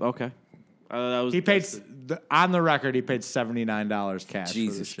know the tip. Okay. That was. He paid that's on the record. He paid $79 cash. for this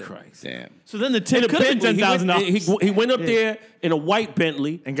Jesus shit. Christ. Damn. So then the tip could have been Bentley, $10,000. he went up there in a white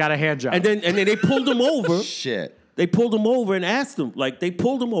Bentley, and got a hand job. and then they pulled him over. Shit. They pulled him over and asked him, like, they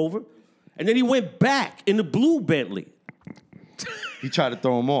pulled him over, and then he went back in the blue Bentley. He tried to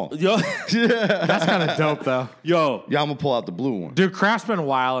throw him off. Yo, that's kind of dope, though. yo, Yeah, I'm gonna pull out the blue one. Dude, Kraft's been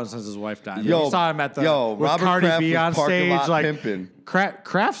wilding since his wife died. Yo, We saw him at the with Robert Cardi Kraft B was on parking stage. lot Like pimping.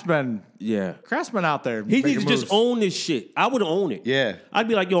 Kraft's been yeah. out there. He needs making to moves. just own this shit. I would own it. Yeah. I'd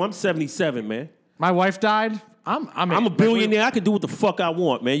be like, yo, I'm 77, man. My wife died. I'm I'm a billionaire. I can do what the fuck I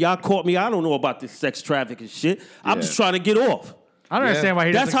want, man. Y'all caught me. I don't know about this sex trafficking shit. I'm Yeah. just trying to get off. I don't understand why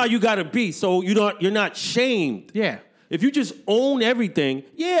he That's doesn't. how you gotta be. So you're not shamed. Yeah. If you just own everything,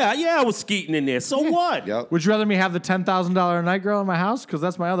 I was skeeting in there. So what? Yep. Would you rather me have the $10,000 a night girl in my house? Because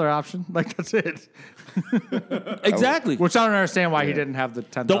that's my other option. Like, that's it. Exactly. Which I don't understand why he didn't have the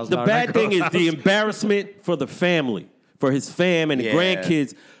 $10,000. The night bad girl thing in is the the house. embarrassment for the family, for his fam and the Yeah.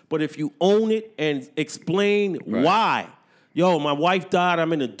 grandkids. But if you own it and explain why, yo, my wife died.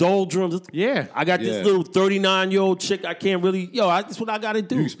 I'm in the doldrums. Yeah. I got Yeah. this little 39-year-old chick. I can't really. That's what I got to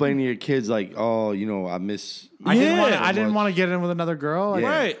do. You explain to your kids like, oh, you know, I miss. I didn't Yeah. want to. I didn't want to get in with another girl. Like,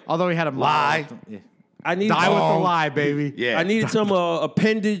 Yeah. Right. Although he had a Lie. Yeah. I need Die with a Oh. lie, baby. Yeah. I needed some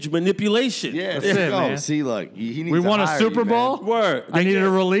appendage manipulation. Yeah. That's There you it, go. man. See, look, he needs We to won a hire Super you, man. Bowl. Word. I needed a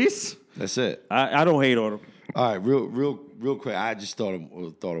release. That's it. I don't hate on him. All right, real quick. I just thought of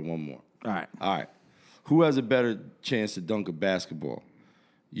one more. All right. All right. Who has a better chance to dunk a basketball?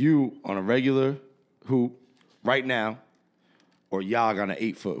 You on a regular hoop right now, or Yog on an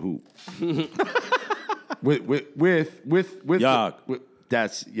 8-foot hoop? with Yog.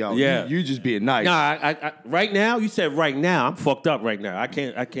 That's yo. Yeah. You just being nice. Nah, I right now. You said right now. I'm fucked up right now. I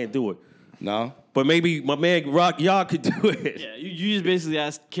can't do it. No. But maybe my man Rock Yard could do it. Yeah, you just basically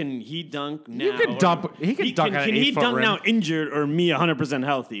asked, can he dunk now? You could dunk- he could dunk at an Can he 8-foot dunk rim. now injured or me 100%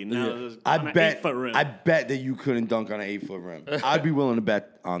 healthy? Now there's I on an bet. 8-foot rim. I bet that you couldn't dunk on an 8-foot rim. I'd be willing to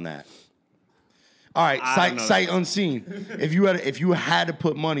bet on that. All right, I don't know. sight unseen. If you had to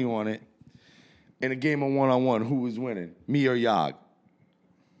put money on it in a game of 1-on-1, who was winning, me or Yog?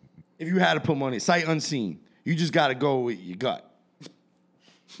 If you had to put money, sight unseen, you just got to go with your gut.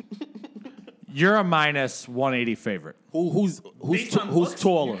 You're a minus 180 favorite. Who's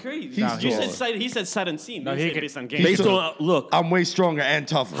taller? You're crazy. No, He said sight unseen. No, No, he could- based on game. Based on look, I'm way stronger and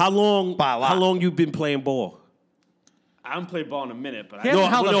tougher. how long? By a lot. How long you been playing ball? I haven't played ball in a minute, but He I, hasn't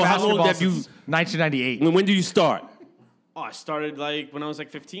No, held a no, how long basketball have you- since 1998. When did you start? I started like when I was like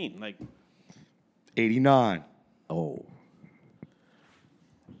 15. Like 89. Oh.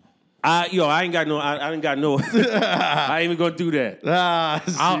 I ain't got no. I ain't got no. I ain't even gonna do that.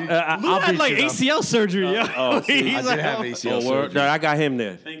 Lou had like ACL surgery. I did have ACL surgery. No, I got him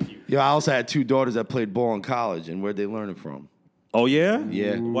there. Thank you. Yeah, I also had 2 daughters that played ball in college, and where'd they learn it from? Oh yeah.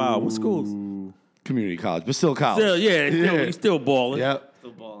 Yeah. Wow. What schools? Community college, but still college. Still, yeah. He's still balling. Yep.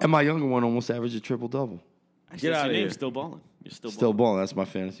 Still balling. And my younger one almost averaged a triple-double. Get out of here. Still balling. You're still Still balling. balling. That's my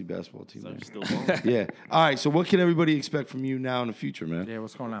fantasy basketball team. man. Still balling. Yeah. All right, so what can everybody expect from you now in the future, man? Yeah,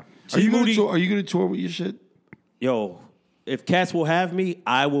 what's going on? Are you Moody- going to tour with your shit? Yo, if Cats will have me,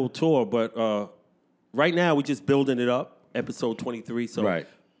 I will tour. But right now, we're just building it up. Episode 23. So Right.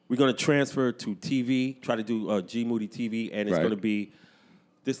 we're going to transfer to TV, try to do G Moody TV, and it's Right. going to be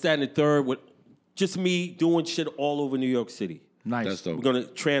this, that, and the third with just me doing shit all over New York City. Nice. That's dope. We're going to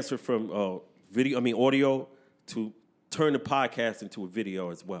transfer from audio to turn the podcast into a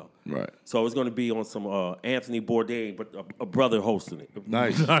video as well. Right. So it's going to be on some Anthony Bourdain, but a brother hosting it.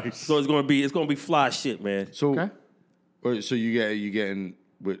 Nice. So it's going to be fly shit, man. So, Okay. so you getting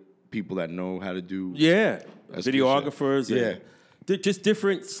with people that know how to do. Yeah, That's good videographers. shit. And just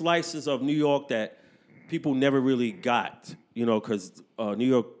different slices of New York that people never really got. You know, because New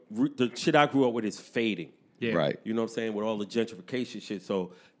York, the shit I grew up with is fading. Yeah. Right. You know what I'm saying? With all the gentrification shit.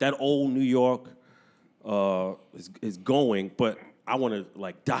 So that old New York is going, but I want to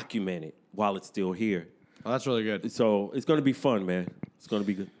like document it while it's still here. Oh, that's really good. So it's going to be fun, man. It's going to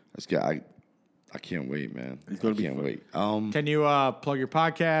be good. That's good. I can't wait, man. gonna be can't fun. wait. Can you plug your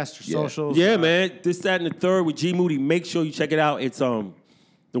podcast, your Yeah. socials? Yeah, man. This, that, and the third with G Moody. Make sure you check it out. It's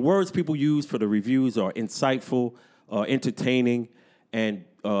the words people use for the reviews are insightful, entertaining, and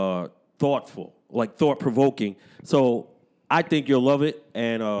thoughtful, like thought-provoking. So I think you'll love it.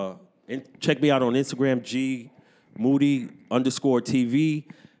 And check me out on Instagram, GMoody_TV,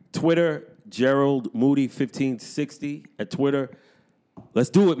 Twitter, Gerald Moody 1560 at Twitter. Let's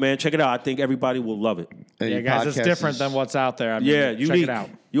do it, man. Check it out. I think everybody will love it. And Yeah, your guys, it's podcast different is- than what's out there. I mean, Yeah, check unique. it out.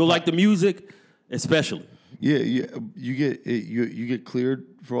 You'll like the music, especially. Yeah, you get cleared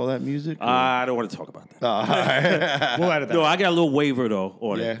for all that music. or- I don't want to talk about that. We'll edit that. No, I got a little waiver though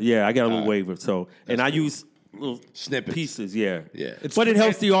on it. Yeah? Yeah, I got a little waiver. So, and I use little Snippets. pieces. Yeah, Yeah. But it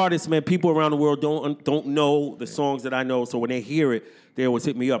helps the artists, man. People around the world don't know the songs that I know. So when they hear it, they always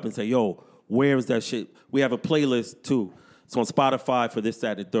hit me up and say, "Yo, where is that shit?" We have a playlist too. It's on Spotify for this,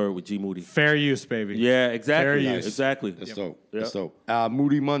 that, and the third with G Moody. Fair use, baby. Yeah, exactly. Fair Yeah, use. exactly. That's dope. Yep. That's dope.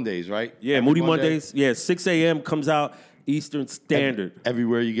 Moody Mondays, right? Yeah, Every Moody Monday? Mondays. Yeah, 6 a.m. comes out Eastern Standard.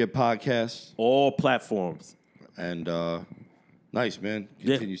 Everywhere you get podcasts. All platforms. And nice, man.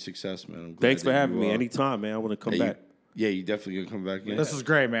 Yeah. Continue success, man. I'm glad Thanks for that having you, me. Anytime, man. I want to come yeah, back. you definitely gonna come back in. This was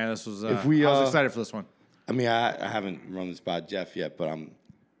great, man. This was. If we, I was uh, excited for this one. I mean, I haven't run this by Jeff yet, but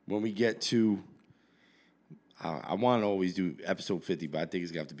when we get to, I want to always do episode 50, but I think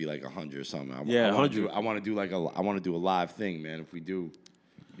it's gonna have to be like 100 or something. Yeah, 100. I want to do I want to do a live thing, man. If we do,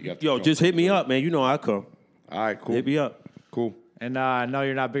 you have to Yo, come. just hit me up, man. You know I come. All right, cool. Hit me up. Cool. And I know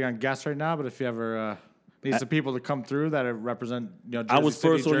you're not big on guests right now, but if you ever need some people to come through that represent, Jersey I was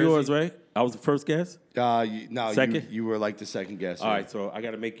City, first on Jersey. yours, right? I was the first guest. Second. You were like the second guest. All yeah. right, so I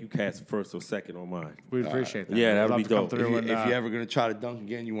got to make you cast first or second on mine. We'd appreciate that. Yeah, We'd that'd love be to come dope. If, through you, and, if you're ever gonna try to dunk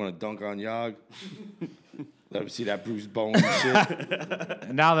again, you want to dunk on Yog. Let me see that Bruce Bowen and shit.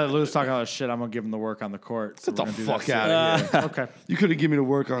 and now that Lou's talking all this shit, I'm gonna give him the work on the court. So Get the we're gonna do fuck that out soon. of here. Okay. You could have given me the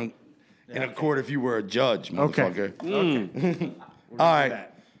work in a court if you were a judge, motherfucker. Okay. All right.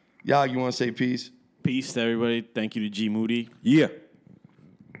 Yog, you want to say peace? Peace to everybody. Thank you to G Moody. Yeah.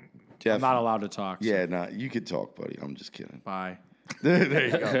 Jeff? I'm not allowed to talk. So Yeah, nah, you could talk, buddy. I'm just kidding. Bye. There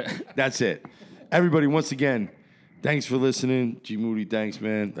you go. That's it. Everybody, once again, thanks for listening. G Moody, thanks,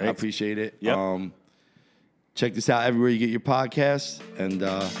 man. I appreciate it. Yep. Check this out everywhere you get your podcasts. And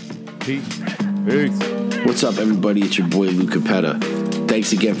peace. Peace. What's up, everybody? It's your boy, Lou Capetta.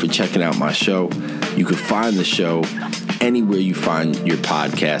 Thanks again for checking out my show. You can find the show anywhere you find your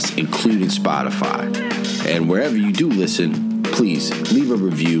podcasts, including Spotify. And wherever you do listen, please leave a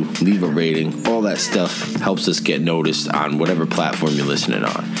review, leave a rating. All that stuff helps us get noticed on whatever platform you're listening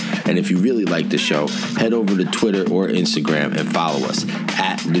on. And if you really like the show, head over to Twitter or Instagram and follow us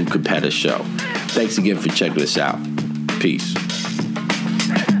at Lou Capetta Show. Thanks again for checking us out. Peace.